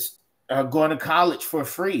whether it's going to college for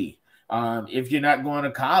free. If you're not going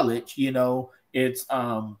to college, it's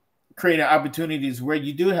creating opportunities where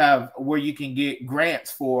you can get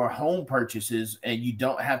grants for home purchases and you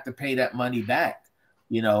don't have to pay that money back.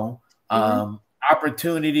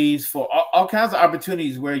 Opportunities for all kinds of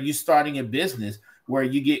opportunities where you're starting a business where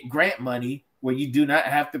you get grant money where you do not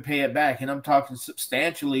have to pay it back. And I'm talking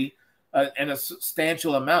substantially and a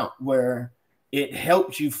substantial amount where it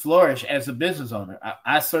helps you flourish as a business owner.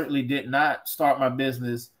 I certainly did not start my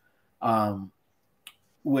business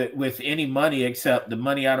with any money except the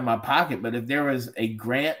money out of my pocket. But if there was a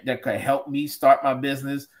grant that could help me start my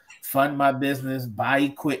business, fund my business, buy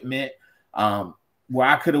equipment, where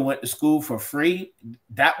I could have went to school for free,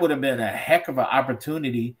 that would have been a heck of an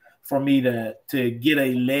opportunity for me to get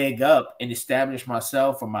a leg up and establish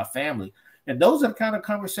myself or my family. And those are the kind of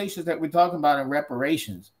conversations that we're talking about in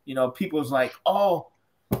reparations. People's like, "Oh,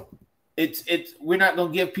 we're not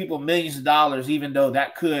going to give people millions of dollars, even though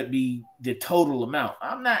that could be the total amount."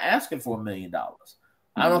 I'm not asking for $1 million.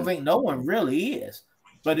 I don't think no one really is,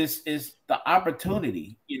 but it's the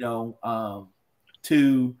opportunity,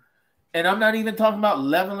 and I'm not even talking about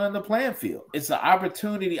leveling the playing field. It's the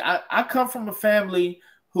opportunity. I come from a family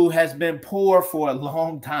who has been poor for a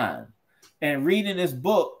long time. And reading this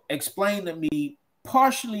book explained to me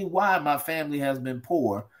partially why my family has been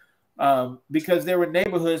poor, because there were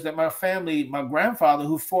neighborhoods that my grandfather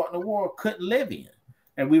who fought in the war couldn't live in,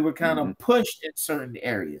 and we were kind of pushed in certain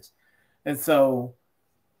areas. And so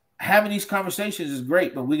having these conversations is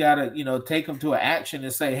great, but we got to, take them to an action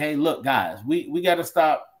and say, hey, look, guys, we got to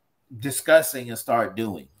stop discussing and start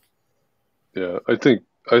doing. Yeah, I think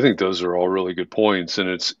those are all really good points. And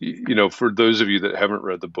it's, for those of you that haven't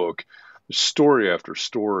read the book, story after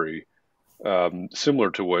story,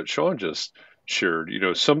 similar to what Sean just shared,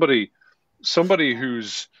 somebody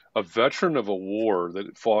who's a veteran of a war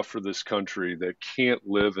that fought for this country that can't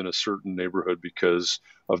live in a certain neighborhood because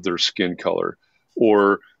of their skin color,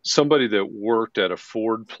 or somebody that worked at a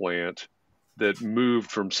Ford plant that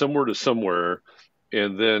moved from somewhere to somewhere,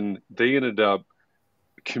 and then they ended up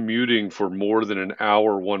commuting for more than an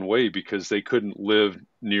hour one way because they couldn't live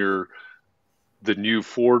near the new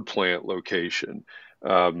Ford plant location.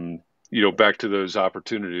 Back to those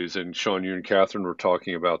opportunities. And Sean, you and Catherine were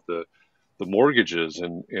talking about the mortgages,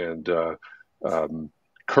 and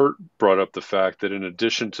Kurt brought up the fact that in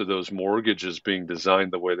addition to those mortgages being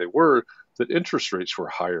designed the way they were, that interest rates were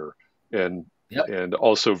higher and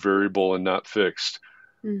also variable and not fixed.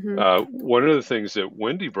 One of the things that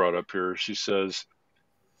Wendy brought up here, she says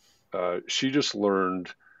she just learned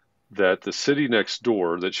that the city next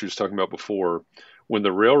door that she was talking about before, when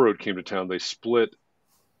the railroad came to town, they split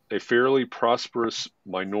a fairly prosperous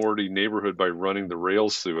minority neighborhood by running the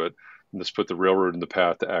rails through it. And this put the railroad in the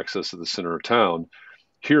path to access to the center of town.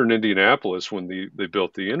 Here in Indianapolis, when they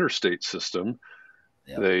built the interstate system,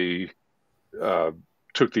 they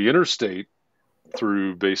took the interstate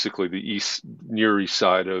through basically the near east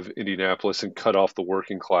side of Indianapolis and cut off the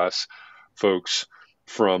working class folks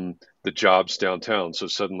from the jobs downtown. So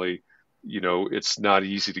suddenly, it's not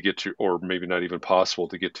easy to get to, or maybe not even possible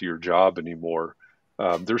to get to your job anymore.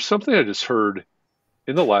 There's something I just heard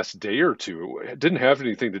in the last day or two. It didn't have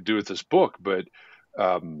anything to do with this book, but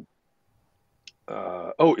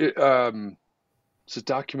it's a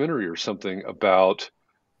documentary or something about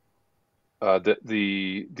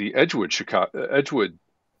the Edgewood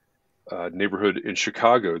neighborhood in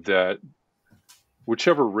Chicago, that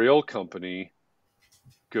whichever rail company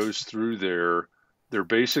goes through there, they're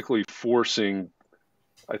basically forcing,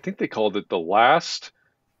 I think they called it the last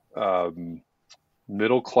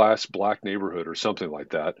middle-class black neighborhood or something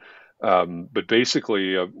like that. But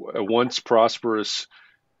basically a once prosperous,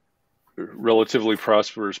 relatively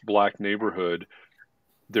prosperous black neighborhood,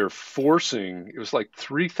 they're forcing, it was like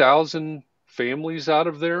 3,000 families out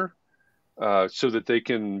of there so that they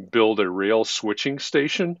can build a rail switching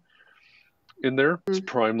station in there. It's a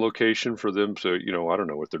prime location for them. So, I don't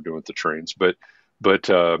know what they're doing with the trains, but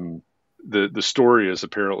the story is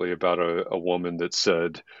apparently about a woman that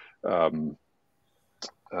said, how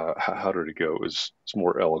did it go? It's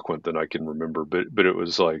more eloquent than I can remember, but it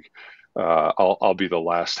was like, I'll be the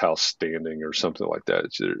last house standing or something like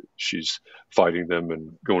that. She's fighting them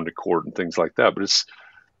and going to court and things like that. But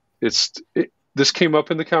this came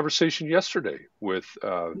up in the conversation yesterday with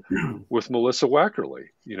Melissa Wackerly.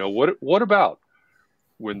 What about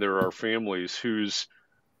when there are families whose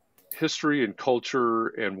history and culture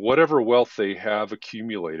and whatever wealth they have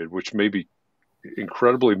accumulated, which may be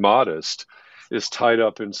incredibly modest, is tied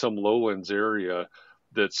up in some lowlands area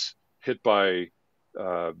that's hit by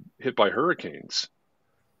hurricanes,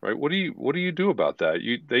 right? What do you do about that?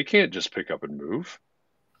 They can't just pick up and move,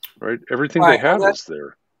 right? Everything they have is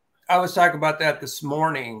there. I was talking about that this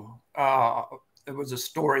morning. It was a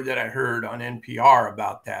story that I heard on NPR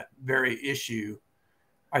about that very issue.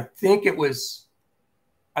 I think it was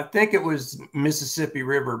Mississippi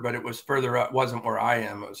River, but it was further up. Wasn't where I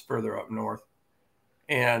am. It was further up north,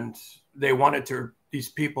 and they wanted these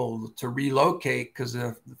people to relocate because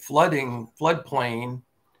of the floodplain,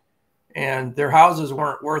 and their houses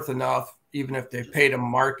weren't worth enough, even if they paid a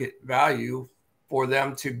market value, for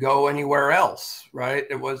them to go anywhere else. Right?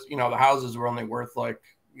 It was, the houses were only worth like,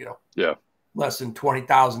 less than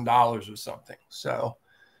 $20,000 or something. So,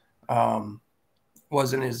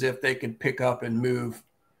 wasn't as if they could pick up and move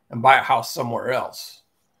and buy a house somewhere else.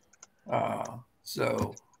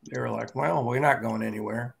 So they were like, well, we're not going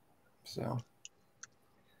anywhere. So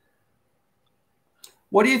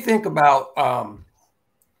what do you think about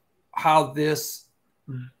how this,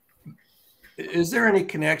 is there any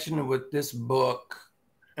connection with this book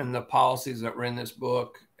and the policies that were in this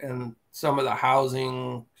book and some of the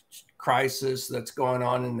housing crisis that's going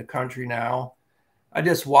on in the country now? I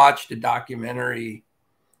just watched a documentary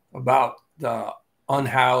about the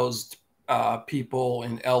unhoused people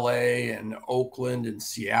in LA and Oakland and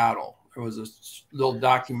Seattle. There was a little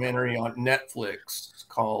documentary on Netflix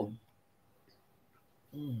called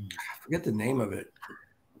I forget the name of it.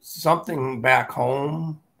 Something back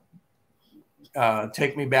home.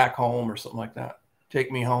 Take me back home or something like that.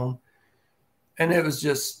 Take me home. And it was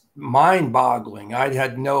just mind boggling. I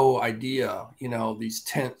had no idea, you know, these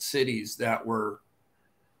tent cities that were,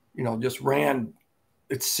 you know, just ran,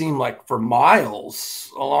 it seemed like for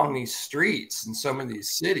miles along these streets in some of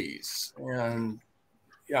these cities. And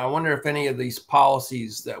yeah, I wonder if any of these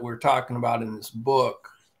policies that we're talking about in this book,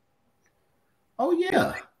 oh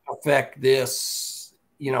yeah, affect this,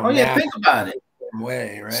 you know, oh yeah, think about it.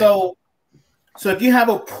 Way, right? So if you have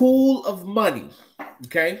a pool of money,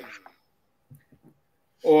 okay,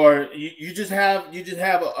 or you just have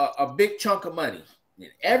a big chunk of money, and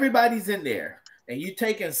everybody's in there, and you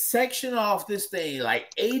taking section off this thing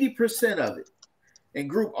like 80% of it, and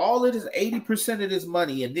group all of this 80% of this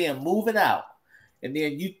money, and then move it out, and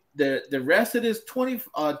then you the rest of this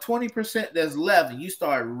 20% that's left, and you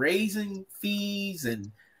start raising fees,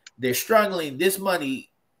 and they're struggling. This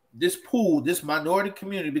money, this pool, this minority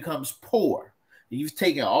community becomes poor. You've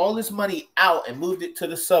taken all this money out and moved it to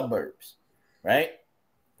the suburbs, right?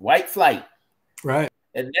 White flight. Right.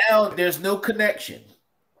 And now there's no connection.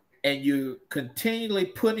 And you're continually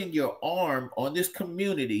putting your arm on this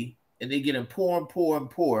community, and they're getting poor and poor and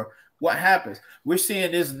poor. What happens? We're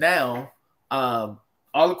seeing this now all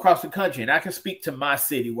across the country. And I can speak to my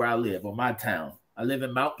city where I live, or my town. I live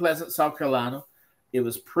in Mount Pleasant, South Carolina. It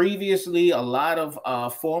was previously a lot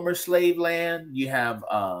of former slave land. You have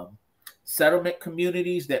settlement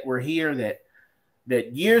communities that were here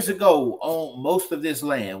that years ago owned most of this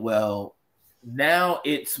land. Well, now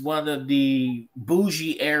it's one of the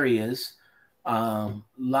bougie areas.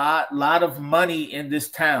 Lot of money in this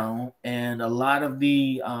town, and a lot of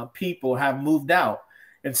the people have moved out,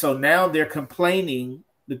 and so now they're complaining.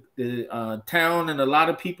 The town and a lot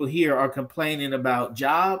of people here are complaining about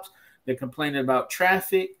jobs. They're complaining about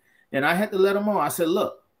traffic, and I had to let them know. I said,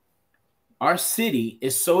 look, our city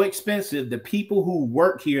is so expensive. The people who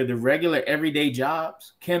work here, the regular everyday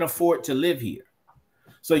jobs, can't afford to live here.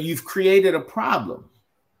 So you've created a problem,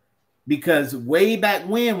 because way back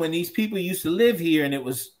when these people used to live here and it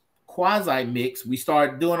was quasi mixed, we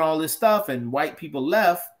started doing all this stuff and white people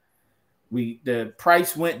left. The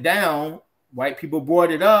price went down. White people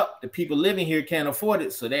brought it up. The people living here can't afford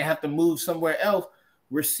it, so they have to move somewhere else.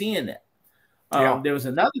 We're seeing that. There was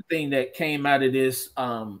another thing that came out of this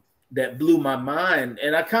that blew my mind,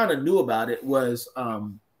 and I kind of knew about it, was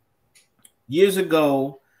years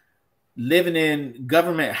ago, living in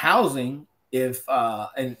government housing,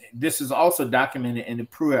 and this is also documented in the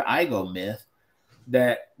Pruitt-Igoe myth,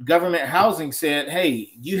 that government housing said, hey,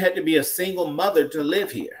 you had to be a single mother to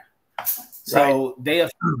live here. So they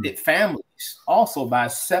affected families also by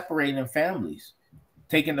separating families,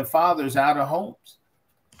 taking the fathers out of homes.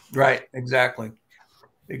 Right, exactly.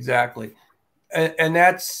 And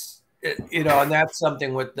that's, you know, and that's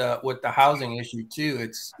something with the housing issue too.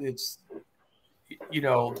 It's you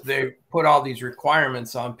know, they put all these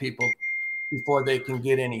requirements on people before they can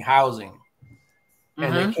get any housing,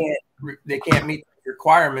 and they can't meet the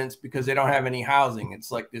requirements because they don't have any housing.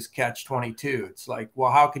 It's like this catch-22. It's like,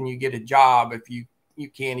 well, how can you get a job if you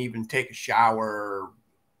can't even take a shower or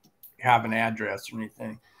have an address or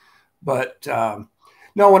anything? But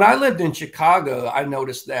no, when I lived in Chicago, I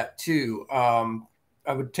noticed that too.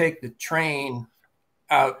 I would take the train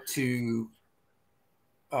out to,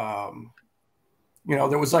 you know,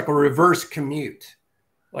 there was like a reverse commute.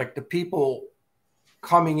 Like the people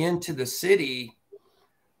coming into the city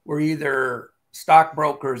were either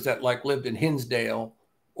stockbrokers that like lived in Hinsdale,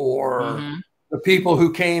 or the people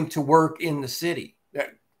who came to work in the city that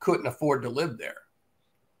couldn't afford to live there.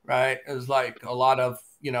 Right. It was like a lot of,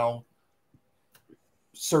 you know,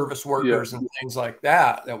 service workers and things like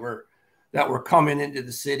that were coming into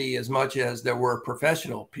the city, as much as there were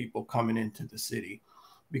professional people coming into the city,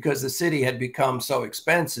 because the city had become so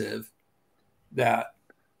expensive that,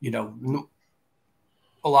 you know,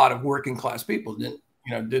 a lot of working class people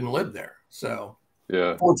didn't live there. So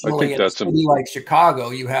yeah, fortunately, in a city like Chicago,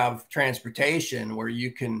 you have transportation where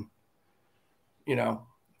you can, you know,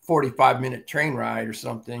 45-minute train ride or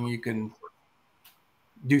something, you can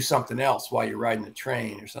do something else while you're riding the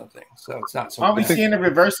train or something. So it's not so. Are we seeing the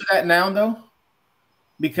reverse of that now, though?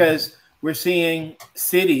 Because we're seeing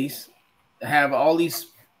cities have all these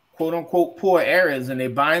quote unquote poor areas, and they're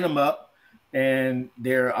buying them up, and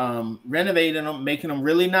they're renovating them, making them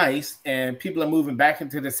really nice, and people are moving back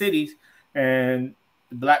into the cities, and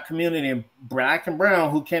the Black community, and Black and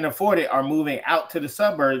brown who can't afford it, are moving out to the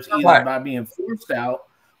suburbs, either by being forced out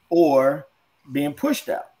or being pushed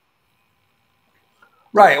out.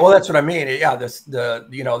 Right. Well, that's what I mean. Yeah.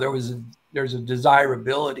 You know, there was there's a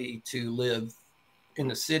desirability to live in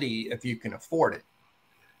the city if you can afford it.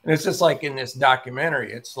 And it's just like in this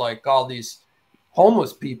documentary, it's like all these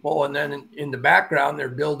homeless people, and then in the background, they're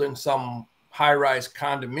building some high-rise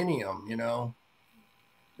condominium, you know?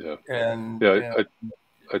 Yeah. And yeah,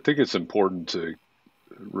 I think it's important to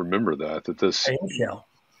remember that this,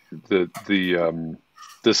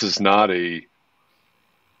 this is not even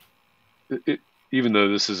though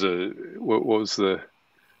this is what was the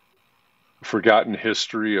forgotten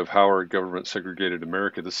history of how our government segregated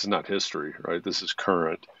America, this is not history, right? This is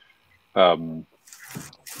current. One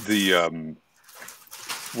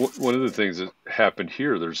of the things that happened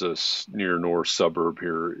here, there's a near north suburb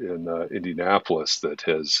here in Indianapolis that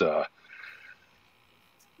has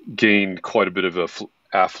gained quite a bit of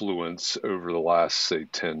affluence over the last, say,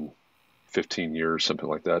 10, 15 years, something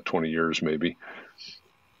like that, 20 years maybe.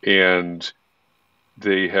 And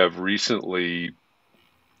they have recently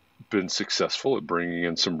been successful at bringing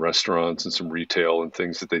in some restaurants and some retail and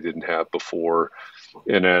things that they didn't have before.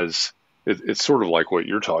 And it's sort of like what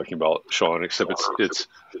you're talking about, Sean, except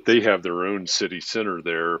they have their own city center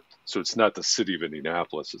there. So it's not the city of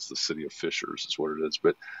Indianapolis, it's the city of Fishers is what it is.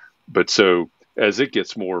 But so as it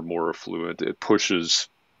gets more and more affluent, it pushes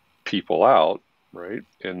people out, right?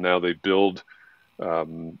 And now they build,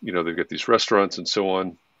 they've got these restaurants and so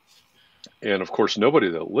on. And of course,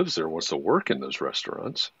 nobody that lives there wants to work in those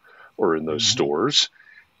restaurants or in those stores.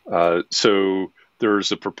 So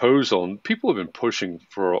there's a proposal, and people have been pushing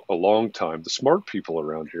for a long time. The smart people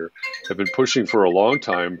around here have been pushing for a long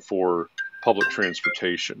time for public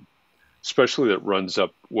transportation, especially that runs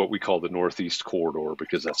up what we call the Northeast Corridor,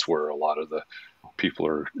 because that's where a lot of the people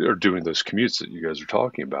are doing those commutes that you guys are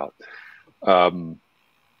talking about. And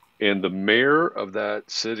the mayor of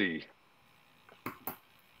that city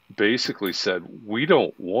basically said, we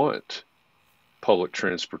don't want public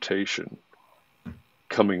transportation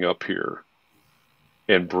coming up here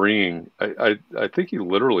and bringing, I think he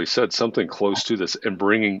literally said something close to this, and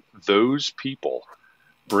bringing those people,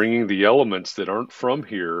 bringing the elements that aren't from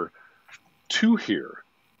here to here,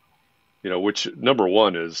 which number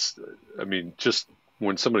one is, just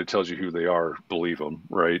when somebody tells you who they are, believe them,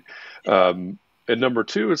 right? And number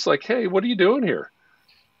two, it's like, hey, what are you doing here?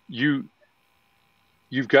 You've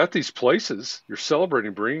got these places, you're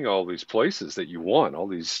celebrating bringing all these places that you want,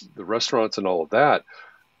 the restaurants and all of that.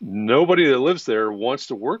 Nobody that lives there wants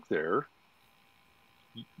to work there.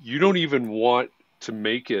 You don't even want to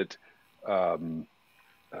make it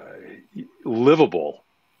livable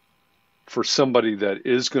for somebody that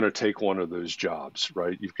is going to take one of those jobs,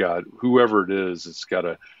 right? You've got whoever it is, it's got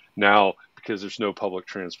to now, because there's no public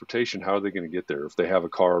transportation, how are they going to get there? If they have a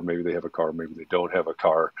car, maybe they have a car, maybe they don't have a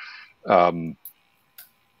car.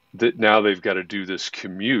 That now they've got to do this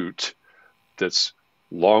commute that's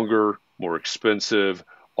longer, more expensive,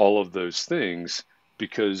 all of those things,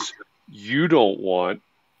 because you don't want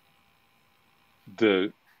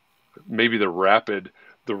the rapid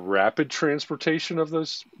transportation of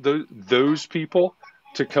those people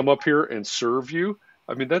to come up here and serve you.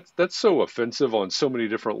 That's so offensive on so many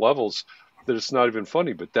different levels that it's not even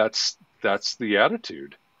funny, but that's the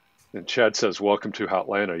attitude. And Chad says, welcome to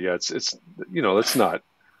Hotlanta. Yeah, it's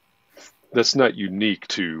that's not unique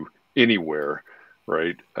to anywhere,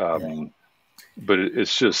 right? But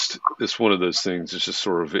it's one of those things. It's just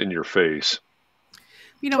sort of in your face.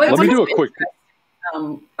 Let me do a quick.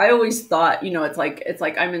 I always thought, it's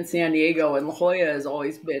like I'm in San Diego, and La Jolla has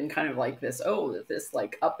always been kind of like this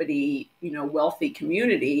like uppity, wealthy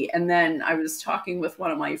community. And then I was talking with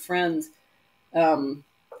one of my friends, and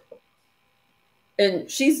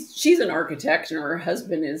she's an architect, and her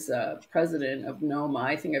husband is president of NOMA.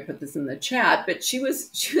 I think I put this in the chat, but she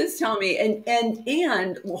was telling me, and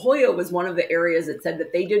La Jolla was one of the areas that said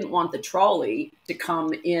that they didn't want the trolley to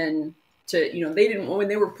come in to, they didn't, when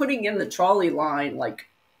they were putting in the trolley line, like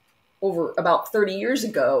over about 30 years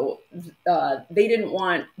ago, they didn't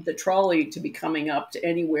want the trolley to be coming up to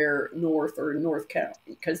anywhere north or North County,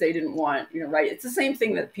 because they didn't want, right? It's the same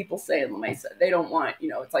thing that people say in La Mesa. They don't want,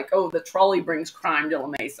 it's like, oh, the trolley brings crime to La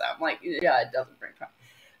Mesa. I'm like, yeah, it doesn't bring crime.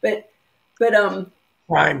 But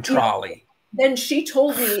crime trolley. Then she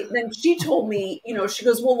told me, she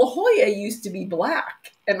goes, well, La Jolla used to be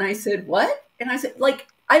black. And I said, what? And I said, like,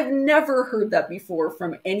 I've never heard that before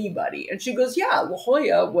from anybody. And she goes, yeah, La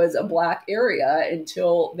Jolla was a black area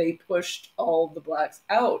until they pushed all the blacks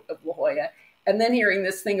out of La Jolla. And then hearing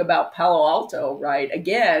this thing about Palo Alto, right?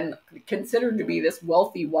 Again, considered to be this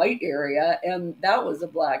wealthy white area, and that was a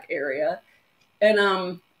black area.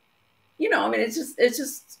 And it's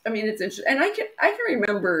interesting. And I can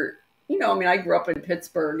remember, I grew up in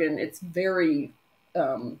Pittsburgh, and it's very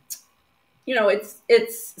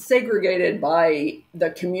it's segregated by the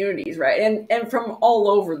communities, right? And from all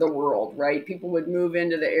over the world, right? People would move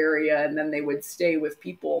into the area and then they would stay with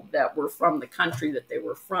people that were from the country that they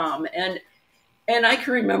were from. And I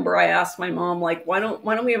can remember I asked my mom, like, why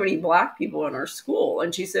don't we have any Black people in our school?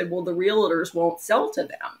 And she said, well, the realtors won't sell to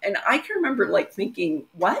them. And I can remember like thinking,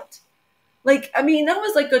 what? Like, I mean, that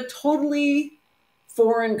was like a totally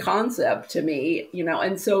foreign concept to me,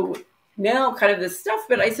 and so now kind of this stuff,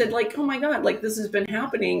 but I said, like, oh my God, like this has been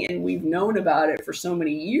happening and we've known about it for so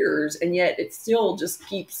many years, and yet it still just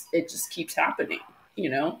keeps happening,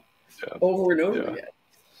 over and over again.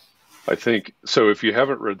 I think so. If you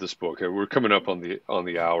haven't read this book, we're coming up on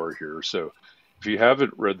the hour here. So if you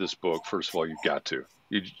haven't read this book, first of all, you've got to.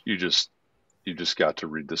 You just got to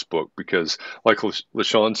read this book, because like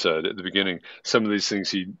LaShawn said at the beginning, some of these things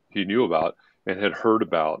he knew about and had heard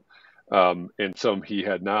about, and some he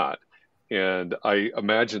had not. And I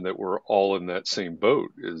imagine that we're all in that same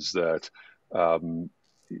boat, is that,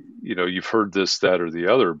 you've heard this, that, or the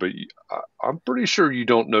other, but I'm pretty sure you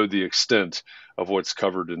don't know the extent of what's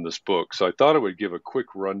covered in this book. So I thought I would give a quick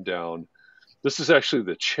rundown. This is actually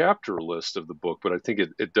the chapter list of the book, but I think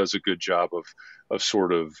it does a good job of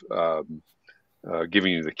sort of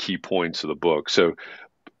giving you the key points of the book. So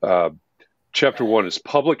chapter 1 is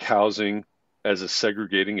public housing as a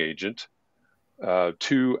segregating agent.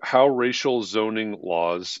 2, how racial zoning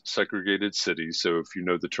laws segregated cities. So if you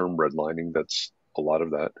know the term redlining, that's a lot of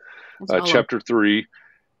that. Chapter 3,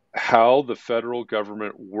 how the federal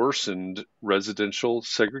government worsened residential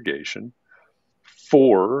segregation.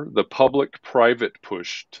 4, the public-private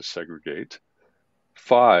push to segregate.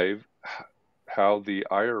 5, how the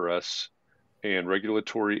IRS and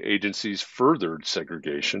regulatory agencies furthered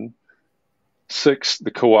segregation. 6,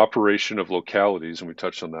 the cooperation of localities, and we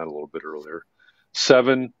touched on that a little bit earlier.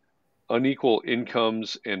 7, unequal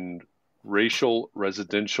incomes and racial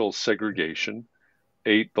residential segregation.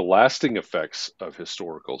 8, the lasting effects of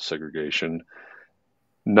historical segregation.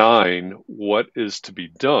 9, what is to be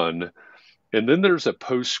done. And then there's a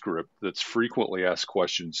postscript that's frequently asked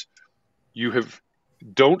questions.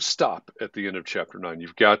 Don't stop at the end of chapter 9.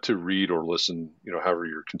 You've got to read or listen, however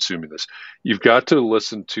you're consuming this. You've got to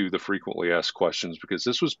listen to the frequently asked questions, because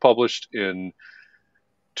this was published in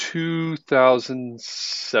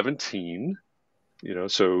 2017.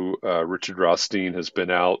 So Richard Rothstein has been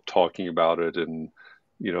out talking about it, and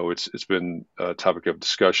it's been a topic of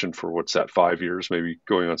discussion for 5 years, maybe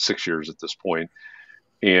going on 6 years at this point.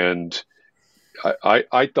 And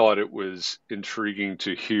I thought it was intriguing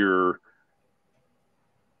to hear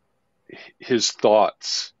his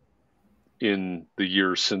thoughts in the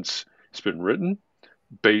years since it's been written,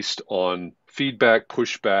 based on feedback,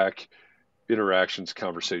 pushback, interactions,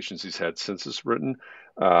 conversations he's had since it's written.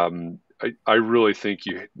 I really think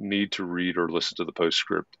you need to read or listen to the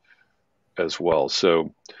postscript as well.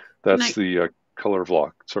 So that's the color of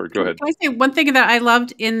law. Sorry, go ahead. Can I say one thing that I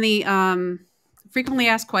loved in the frequently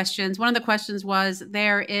asked questions? One of the questions was,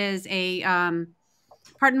 there is a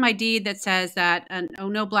part in my deed that says that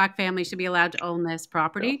no Black family should be allowed to own this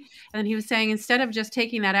property. Yeah. And then he was saying, instead of just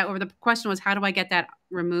taking that out, or the question was, how do I get that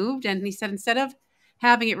removed? And he said, instead of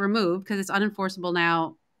having it removed, because it's unenforceable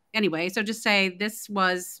now anyway, so just say, this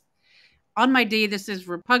was on my deed, this is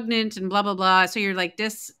repugnant and blah, blah, blah. So you're like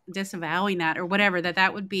disavowing that, or whatever,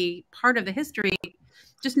 that would be part of the history.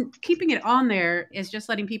 Just keeping it on there is just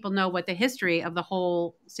letting people know what the history of the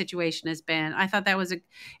whole situation has been. I thought that was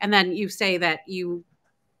and then you say that you,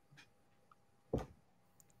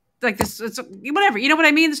 like this, it's whatever, you know what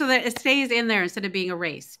I mean? So that it stays in there instead of being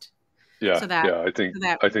erased. Yeah. So that, yeah. I think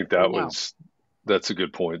that's a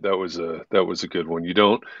good point. That was a good one. You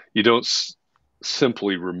don't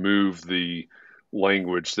simply remove the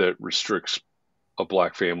language that restricts a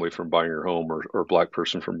Black family from buying your home, or a Black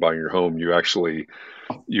person from buying your home. You actually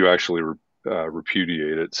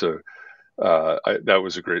repudiate it. So that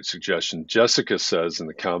was a great suggestion. Jessica says in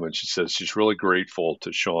the comments, she says she's really grateful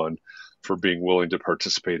to Sean for being willing to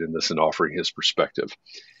participate in this and offering his perspective.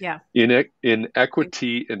 Yeah.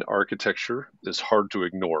 Inequity in architecture is hard to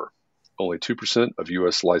ignore. Only 2% of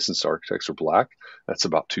U.S. licensed architects are Black. That's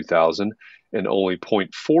about 2,000. And only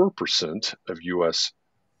 0.4% of U.S.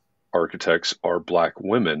 architects are Black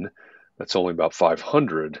women. That's only about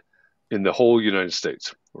 500 in the whole United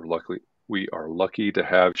States. We are lucky to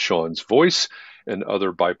have Sean's voice and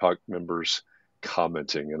other BIPOC members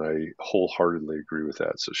commenting, and I wholeheartedly agree with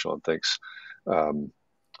that. So Sean, thanks for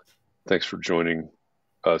joining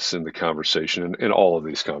us in the conversation, and all of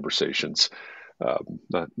these conversations,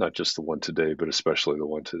 not just the one today, but especially the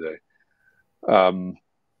one today. I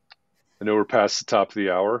know we're past the top of the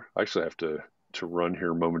hour. I actually have to to run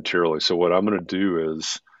here momentarily. So what I'm going to do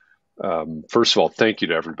is, first of all, thank you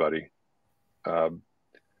to everybody.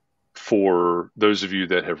 For those of you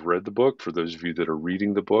that have read the book, for those of you that are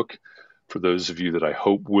reading the book, for those of you that I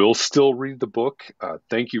hope will still read the book,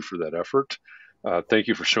 thank you for that effort. Thank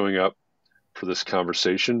you for showing up for this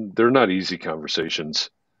conversation. They're not easy conversations.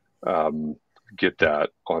 Get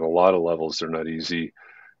that. On a lot of levels, they're not easy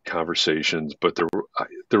conversations, but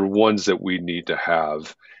they're ones that we need to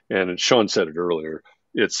have. And Sean said it earlier.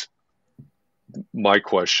 It's my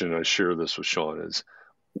question. I share this with Sean is,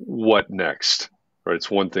 what next? Right?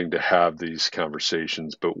 It's one thing to have these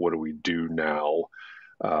conversations, but what do we do now?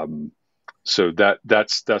 So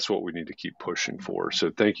that's what we need to keep pushing for. So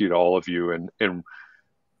thank you to all of you, and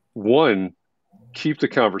one, keep the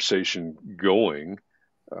conversation going,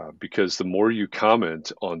 because the more you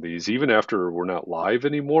comment on these, even after we're not live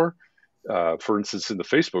anymore, for instance, in the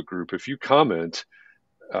Facebook group, if you comment,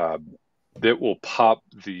 that will pop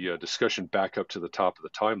the discussion back up to the top of the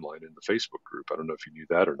timeline in the Facebook group. I don't know if you knew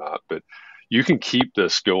that or not, but you can keep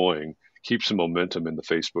this going, keep some momentum in the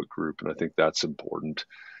Facebook group, and I think that's important.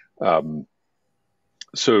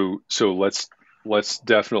 So let's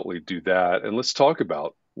definitely do that, and let's talk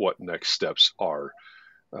about what next steps are.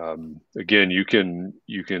 Again, you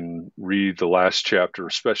can read the last chapter,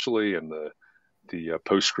 especially in the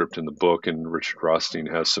postscript in the book, and Richard Rothstein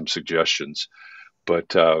has some suggestions.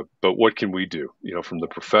 But what can we do? From the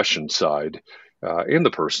profession side and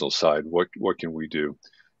the personal side, what can we do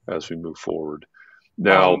as we move forward?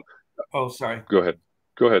 Now, sorry. Go ahead.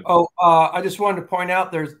 I just wanted to point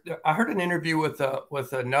out I heard an interview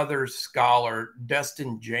with another scholar,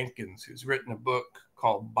 Destin Jenkins, who's written a book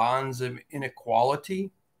called Bonds of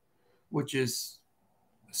Inequality, which is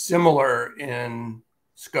similar in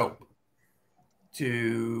scope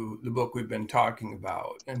to the book we've been talking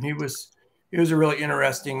about. And it was a really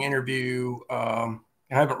interesting interview. I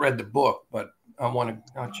haven't read the book, but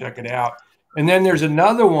I'll check it out. And then there's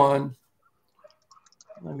another one.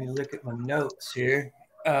 Let me look at my notes here.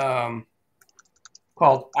 Called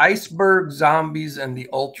Iceberg, Zombies, and the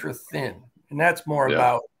Ultra Thin. And that's more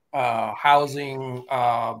about housing,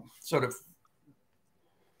 sort of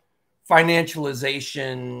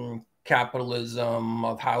financialization, capitalism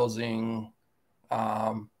of housing.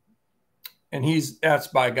 And that's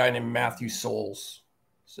by a guy named Matthew Souls.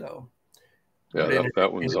 So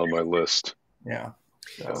that one's on my list. Yeah.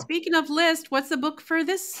 So. Speaking of list, what's the book for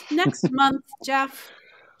this next month, Jeff?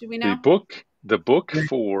 Do we know? The book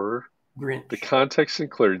for Grinch. The Context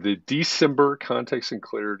and Clarity, the December Context and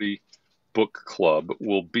Clarity book club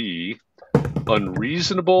will be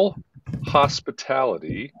Unreasonable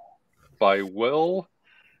Hospitality by Will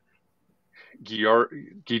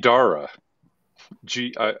Guidara.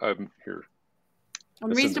 I'm here.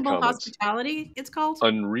 Unreasonable Hospitality, it's called?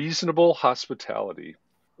 Unreasonable Hospitality.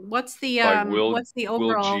 What's the overall? Will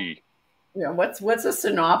G. Yeah, what's a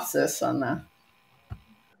synopsis on that?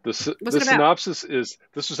 The synopsis is,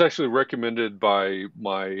 this was actually recommended by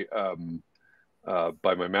my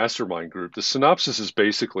mastermind group. The synopsis is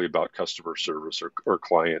basically about customer service or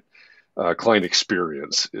client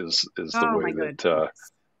experience is the way that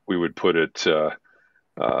we would put it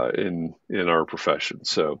in our profession.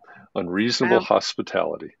 So unreasonable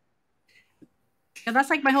hospitality. And that's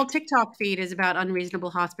like my whole TikTok feed is about unreasonable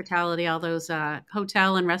hospitality, all those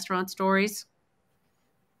hotel and restaurant stories.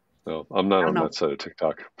 No, I'm not on that side of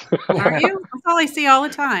TikTok. Are you? That's all I see all the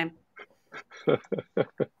time.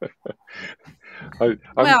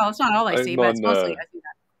 It's not all I see, but it's mostly I see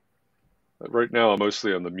that. Right now, I'm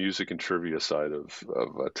mostly on the music and trivia side of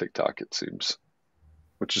TikTok, it seems,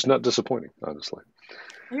 which is not disappointing, honestly.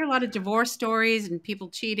 I hear a lot of divorce stories and people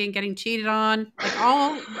cheating, getting cheated on, like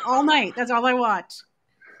all night. That's all I watch.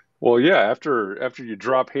 Well, yeah, after you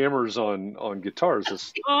drop hammers on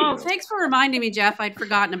guitars. Thanks for reminding me, Jeff. I'd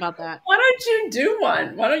forgotten about that. Why don't you do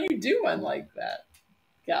one? Why don't you do one like that,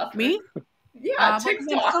 Catherine? Me? Yeah, TikTok.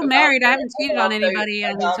 I'm still married. I haven't cheated on anybody,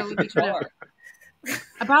 and so we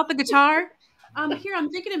about the guitar. Here,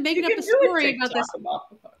 I'm thinking of making up a story about this.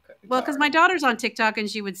 Well, because my daughter's on TikTok and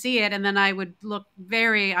she would see it, and then I would look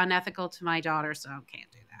very unethical to my daughter, so can't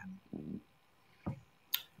do that.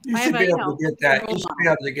 You should be able to get that. You should be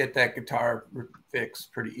able to get that guitar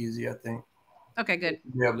fixed pretty easy, I think. Okay, good.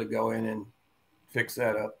 You'll be able to go in and fix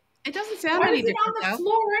that up. It doesn't sound any different. Why is it on the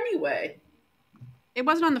floor anyway? It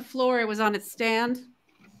wasn't on the floor. It was on its stand,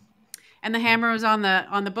 and the hammer was on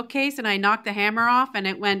the bookcase. And I knocked the hammer off, and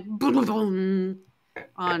it went boom, boom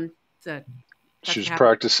on the. She's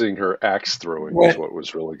practicing her axe throwing. Is what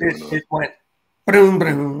was really going on. It went boom,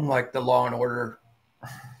 boom, like the Law and Order.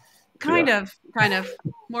 Kind of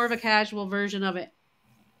more of a casual version of it.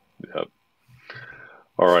 Yep.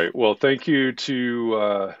 All right. Well, thank you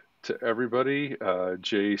to everybody.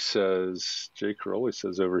 Jay Caroli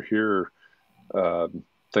says over here,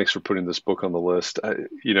 thanks for putting this book on the list.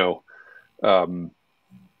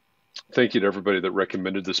 Thank you to everybody that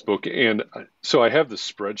recommended this book. And so I have this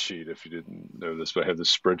spreadsheet, if you didn't know this, but I have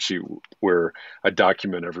this spreadsheet where I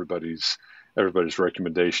document everybody's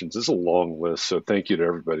recommendations. It's a long list. So thank you to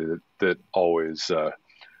everybody that always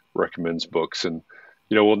recommends books. And,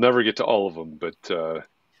 we'll never get to all of them, but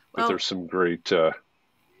there's some great,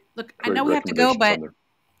 look, I know we have to go,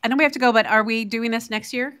 but are we doing this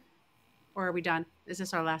next year or are we done? Is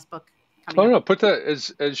this our last book? No, put that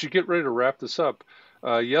as you get ready to wrap this up.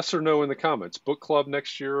 Yes or no in the comments. Book club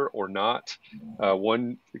next year or not?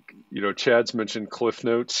 Chad's mentioned Cliff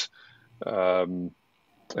Notes, and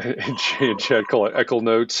Chad call it Echo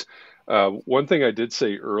Notes. One thing I did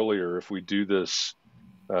say earlier, if we do this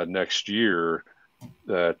next year,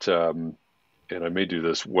 that and I may do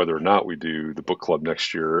this whether or not we do the book club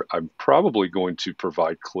next year, I'm probably going to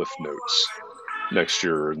provide Cliff Notes next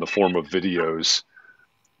year in the form of videos.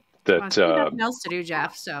 That nothing else to do,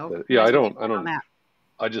 Jeff. So yeah,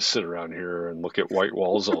 I just sit around here and look at white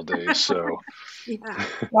walls all day. So yeah.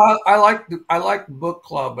 Well, I like book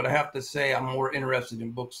club, but I have to say I'm more interested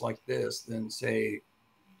in books like this than say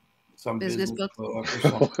some business book or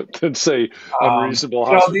something. Than say Unreasonable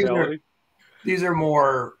Hospitality. These are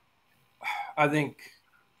more, I think,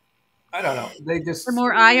 I don't know. They're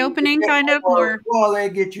more eye-opening, kind of more. Well,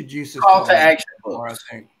 they get your juices. Call to action books,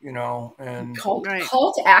 I think, and call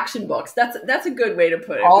to action books. That's a good way to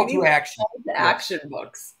put it. Call to action. Call to action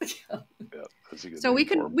books. Yeah, that's a good so we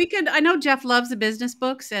could. I know Jeff loves the business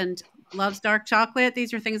books and loves dark chocolate.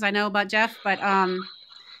 These are things I know about Jeff, but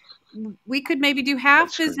we could maybe do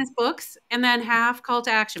half business books and then half call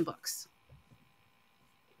to action books.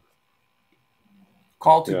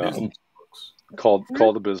 Call to business books.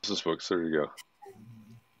 Call the business books. There you go.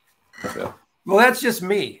 Yeah. Well, that's just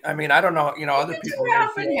me. I mean, I don't know. Other people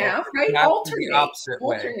half and half, right? Alternate.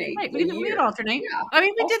 Right. We can alternate. Yeah. I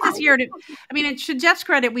mean, we did this year. To Jeff's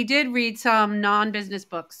credit, we did read some non-business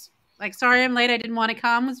books. Like, Sorry I'm Late, I Didn't Want to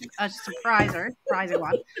Come was a surprising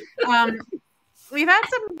one. We've had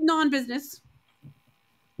some non-business.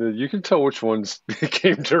 You can tell which ones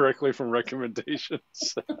came directly from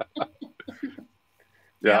recommendations.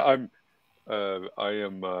 Yeah, I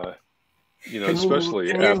am.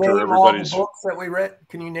 Especially after everybody's books that we read.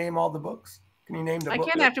 Can you name all the books? Can you name the books?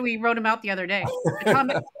 I can after we wrote them out the other day.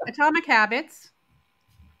 Atomic Habits.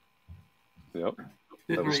 Yep,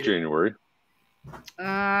 that was January. No,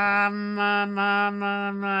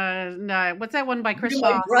 what's that one by Chris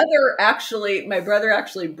Voss? My brother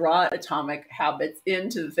actually brought Atomic Habits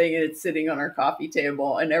into the thing, and it's sitting on our coffee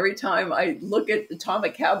table. And every time I look at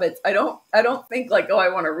Atomic Habits, I don't think like, oh, I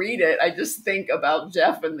want to read it. I just think about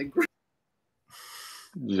Jeff and the group.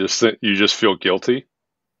 You just feel guilty.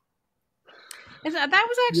 That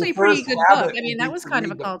was actually a pretty good book. I mean, that was kind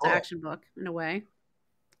of a call to action book in a way.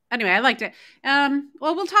 Anyway, I liked it. Well,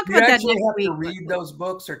 we'll talk about that next week. Do you have to read those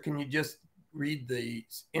books, or can you just read the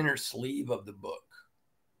inner sleeve of the book?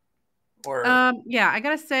 Or yeah, I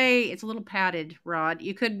gotta say it's a little padded, Rod.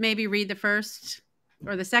 You could maybe read the first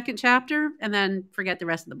or the second chapter and then forget the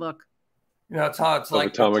rest of the book. It's how it's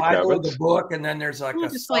like the title of the book, and then there's like a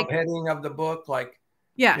subheading of the book, like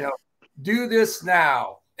do this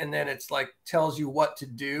now, and then it's like tells you what to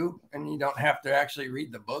do, and you don't have to actually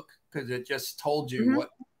read the book because it just told you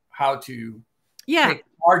how to take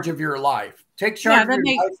charge of your life. Take charge of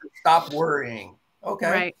your life and stop worrying.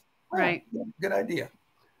 Okay. Right. Good idea.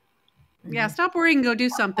 Yeah, stop worrying and go do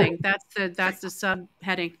something. That's the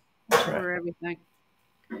subheading for everything.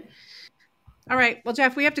 All right. Well,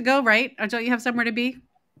 Jeff, we have to go, right? Or don't you have somewhere to be?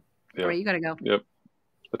 Yeah. All right, you got to go. Yep.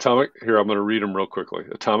 Here, I'm going to read them real quickly.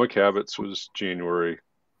 Atomic Habits was January.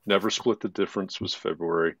 Never Split the Difference was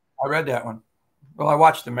February. I read that one. Well, I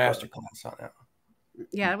watched the master class on that one.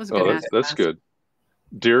 Yeah, it was a good. That's good.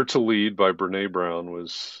 Dare to Lead by Brene Brown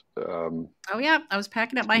was. Oh yeah, I was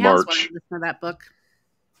packing up my house when I listened to that book.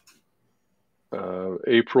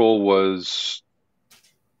 April was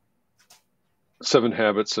 7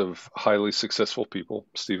 Habits of Highly Successful People.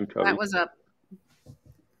 Stephen Covey. That was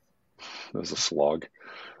a slog.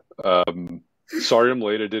 Sorry I'm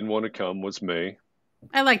Late, I Didn't Want to Come was May.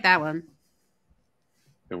 I like that one.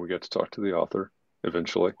 And we got to talk to the author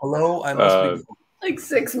eventually. Hello, I must be. Like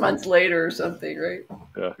 6 months later or something, right?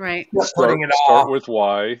 Yeah. Right. Start with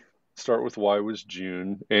Why. Start with Why was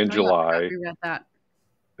June and July. I read that.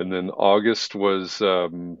 And then August was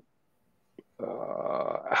How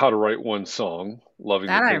to Write One Song, Loving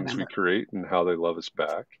the Things We Create and How They Love Us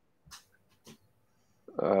Back.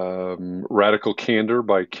 Radical Candor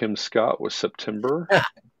by Kim Scott was September.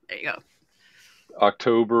 There you go.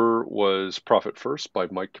 October was Profit First by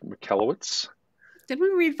Mike Michalowicz. Did we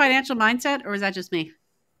read Financial Mindset, or was that just me?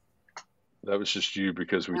 That was just you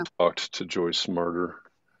because we talked to Joyce Martyr.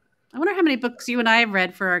 I wonder how many books you and I have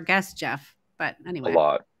read for our guest, Jeff. But anyway.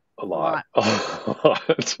 A lot.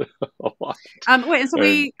 Wait,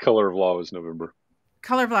 so Color of Law was November.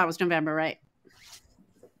 Color of Law was November, right?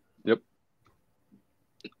 Yep.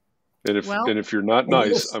 And if you're not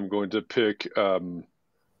nice, I'm going to pick. Hang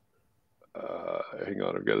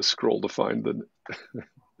on, I've got to scroll to find the.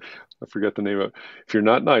 I forgot the name of it. If you're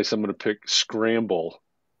not nice, I'm going to pick Scramble,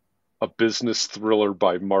 a business thriller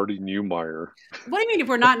by Marty Neumeier. What do you mean if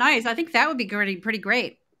we're not nice? I think that would be pretty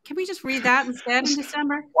great. Can we just read that instead in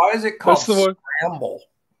December? Why is it called Scramble?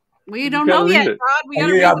 We don't know yet, Rod. We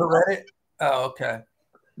gotta read haven't read it? Oh, okay.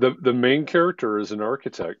 The main character is an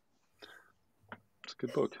architect. It's a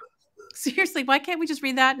good book. Seriously, why can't we just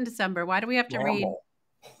read that in December? Why do we have to read?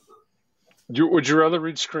 Would you rather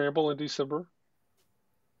read Scramble in December?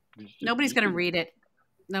 Nobody's going to read it.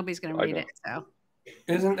 Nobody's going to read it. So,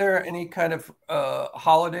 isn't there any kind of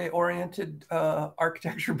holiday-oriented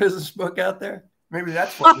architecture business book out there? Maybe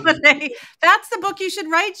that's what. Holiday. That's the book you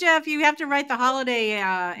should write, Jeff. You have to write the holiday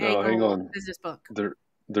hang on. Business book.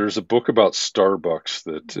 There's a book about Starbucks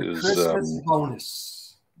that is Christmas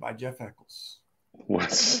Bonus by Jeff Eccles.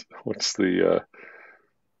 What's the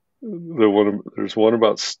one? There's one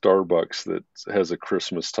about Starbucks that has a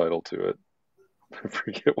Christmas title to it. I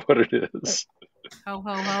forget what it is. Ho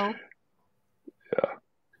ho ho. Yeah.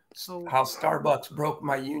 How Starbucks broke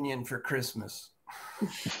my union for Christmas.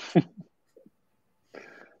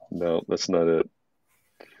 No, that's not it.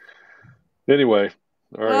 Anyway,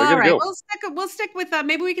 all right, I gotta go. We'll stick with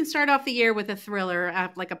maybe we can start off the year with a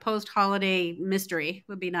thriller, like a post-holiday mystery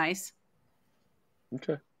would be nice.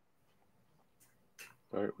 Okay.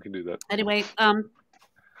 All right, we can do that. Anyway,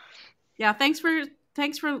 yeah, thanks for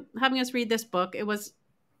having us read this book.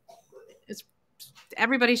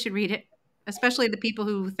 Everybody should read it, especially the people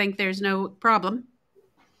who think there's no problem.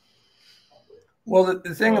 Well,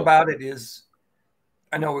 the thing about it is,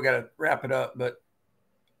 I know we got to wrap it up, but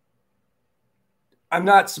I'm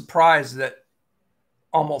not surprised that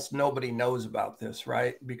almost nobody knows about this,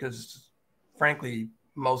 right? Because frankly,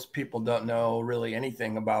 most people don't know really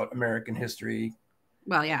anything about American history.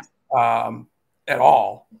 Well, yeah. At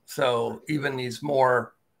all. So even these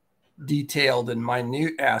more detailed and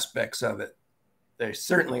minute aspects of it, they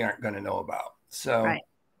certainly aren't going to know about. So, right.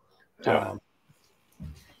 So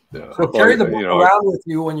carry the book around with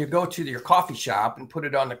you when you go to your coffee shop and put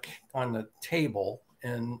it on the table,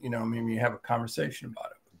 and maybe you have a conversation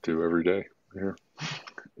about it. Do every day here.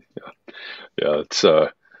 Yeah. It's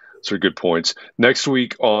good points. Next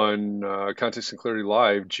week on Context and Clarity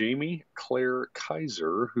Live, Jamie Claire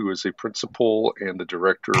Kaiser, who is a principal and the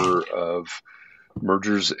director of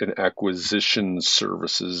mergers and acquisition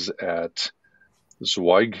services at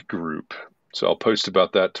Zweig Group. So I'll post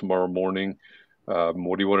about that tomorrow morning.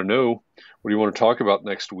 What do you want to know? What do you want to talk about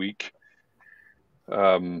next week?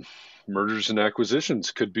 Mergers and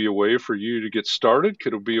acquisitions could be a way for you to get started.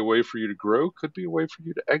 Could it be a way for you to grow? Could be a way for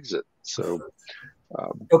you to exit. So,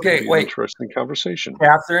 okay, wait. Interesting conversation.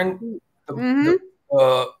 Catherine,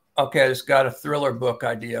 okay, I just got a thriller book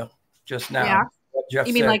idea just now. Yeah. Jeff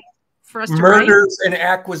you mean said. like for us to Mergers and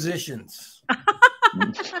acquisitions.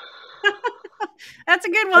 That's a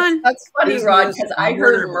good one. That's funny, Rod, because I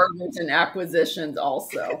heard mergers and acquisitions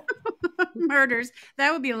also. Murders.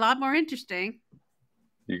 That would be a lot more interesting.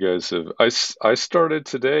 You guys have. I started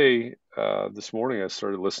today, this morning, I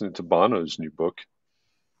started listening to Bono's new book.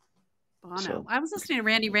 Bono. So, I was listening to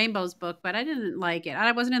Randy Rainbow's book, but I didn't like it.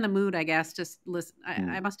 I wasn't in the mood, I guess, to listen.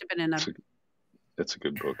 I must have been in It's a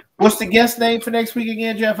good book. What's the guest name for next week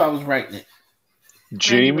again, Jeff? I was writing it.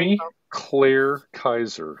 Jamie Claire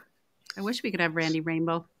Kaiser. I wish we could have Randy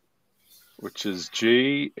Rainbow. Which is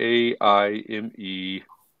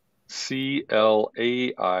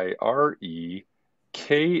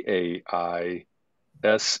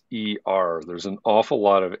JaimieClairKaiser. There's an awful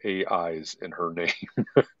lot of AIs in her name.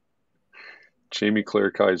 Jamie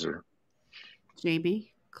Claire Kaiser.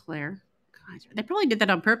 Jamie Claire Kaiser. They probably did that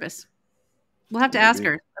on purpose. We'll have to ask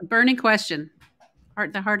her a burning question.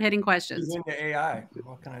 The hard-hitting questions. She's into AI.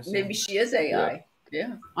 What can I say? Maybe she is AI.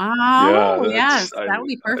 Yeah. Oh, yes. That would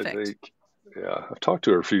be perfect. I've talked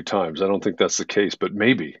to her a few times. I don't think that's the case, but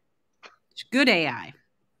maybe. It's good AI.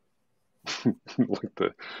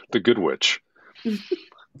 Like the good witch. All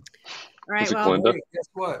right, Glenda? Guess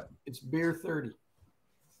what? It's beer 30.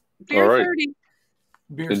 Beer 30.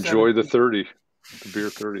 Enjoy the 30. The beer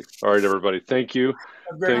 30. All right, everybody. Thank you.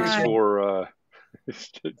 Thanks for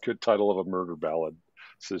good title of a murder ballad,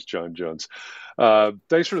 says John Jones.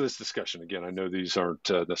 Thanks for this discussion. Again, I know these aren't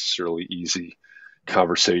necessarily easy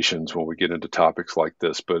conversations when we get into topics like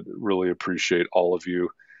this, but really appreciate all of you.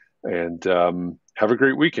 And have a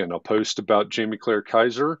great weekend. I'll post about Jamie Claire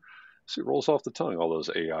Kaiser. See, it rolls off the tongue, all those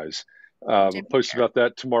AIs. I'll post about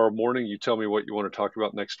that tomorrow morning. You tell me what you want to talk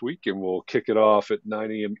about next week, and we'll kick it off at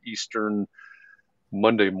 9 a.m. Eastern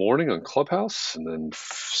Monday morning on Clubhouse, and then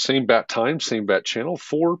same bat time, same bat channel,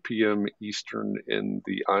 4 p.m. Eastern in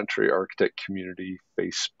the Entree Architect Community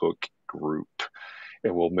Facebook group.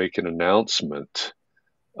 And we'll make an announcement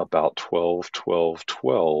about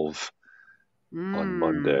 12/12/12 on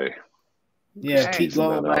Monday. Yeah, keep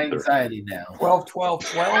going with my anxiety now.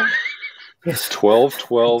 12/12/12? Yes.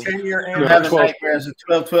 12/12. 10-year anniversary. I'm having nightmares of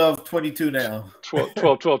 12/12/22 now.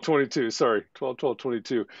 12/12/22. Sorry,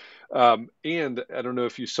 12/12/22. And I don't know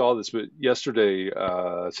if you saw this, but yesterday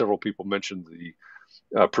several people mentioned the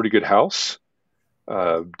Pretty Good House,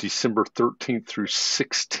 December 13th through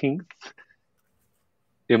 16th.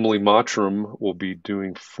 Emily Mottram will be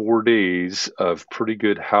doing 4 days of Pretty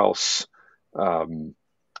Good House. It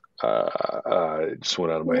just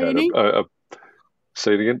went out of my head.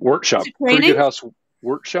 Say it again. Workshop. Pretty Good House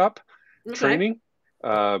workshop training.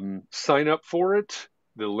 Sign up for it.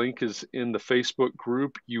 The link is in the Facebook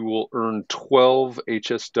group. You will earn 12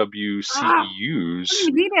 HSW CEUs. I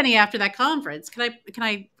didn't need any after that conference. Can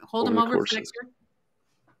I hold them over for next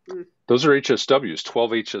year? Those are HSWs.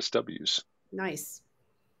 12 HSWs. Nice.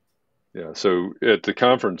 Yeah. So at the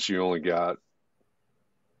conference, you only got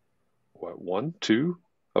what, 1, 2,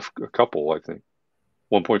 a couple, I think.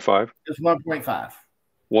 1.5. It's 1.5.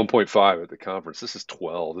 1.5 at the conference. This is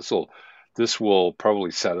 12. This will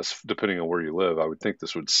probably satisfy, depending on where you live. I would think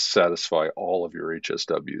this would satisfy all of your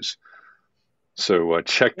HSWs. So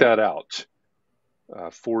check that out.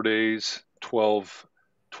 4 days, 12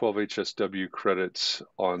 HSW credits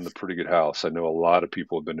on the Pretty Good House. I know a lot of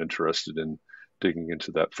people have been interested in digging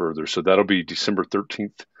into that further. So that'll be December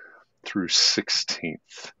 13th through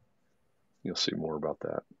 16th. You'll see more about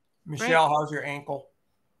that. Michelle, how's your ankle?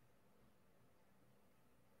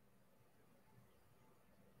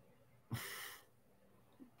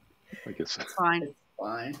 I guess it's fine.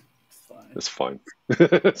 It's fine.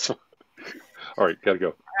 It's fine. All right, gotta go.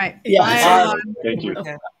 All right. Yeah. Bye. Thank you.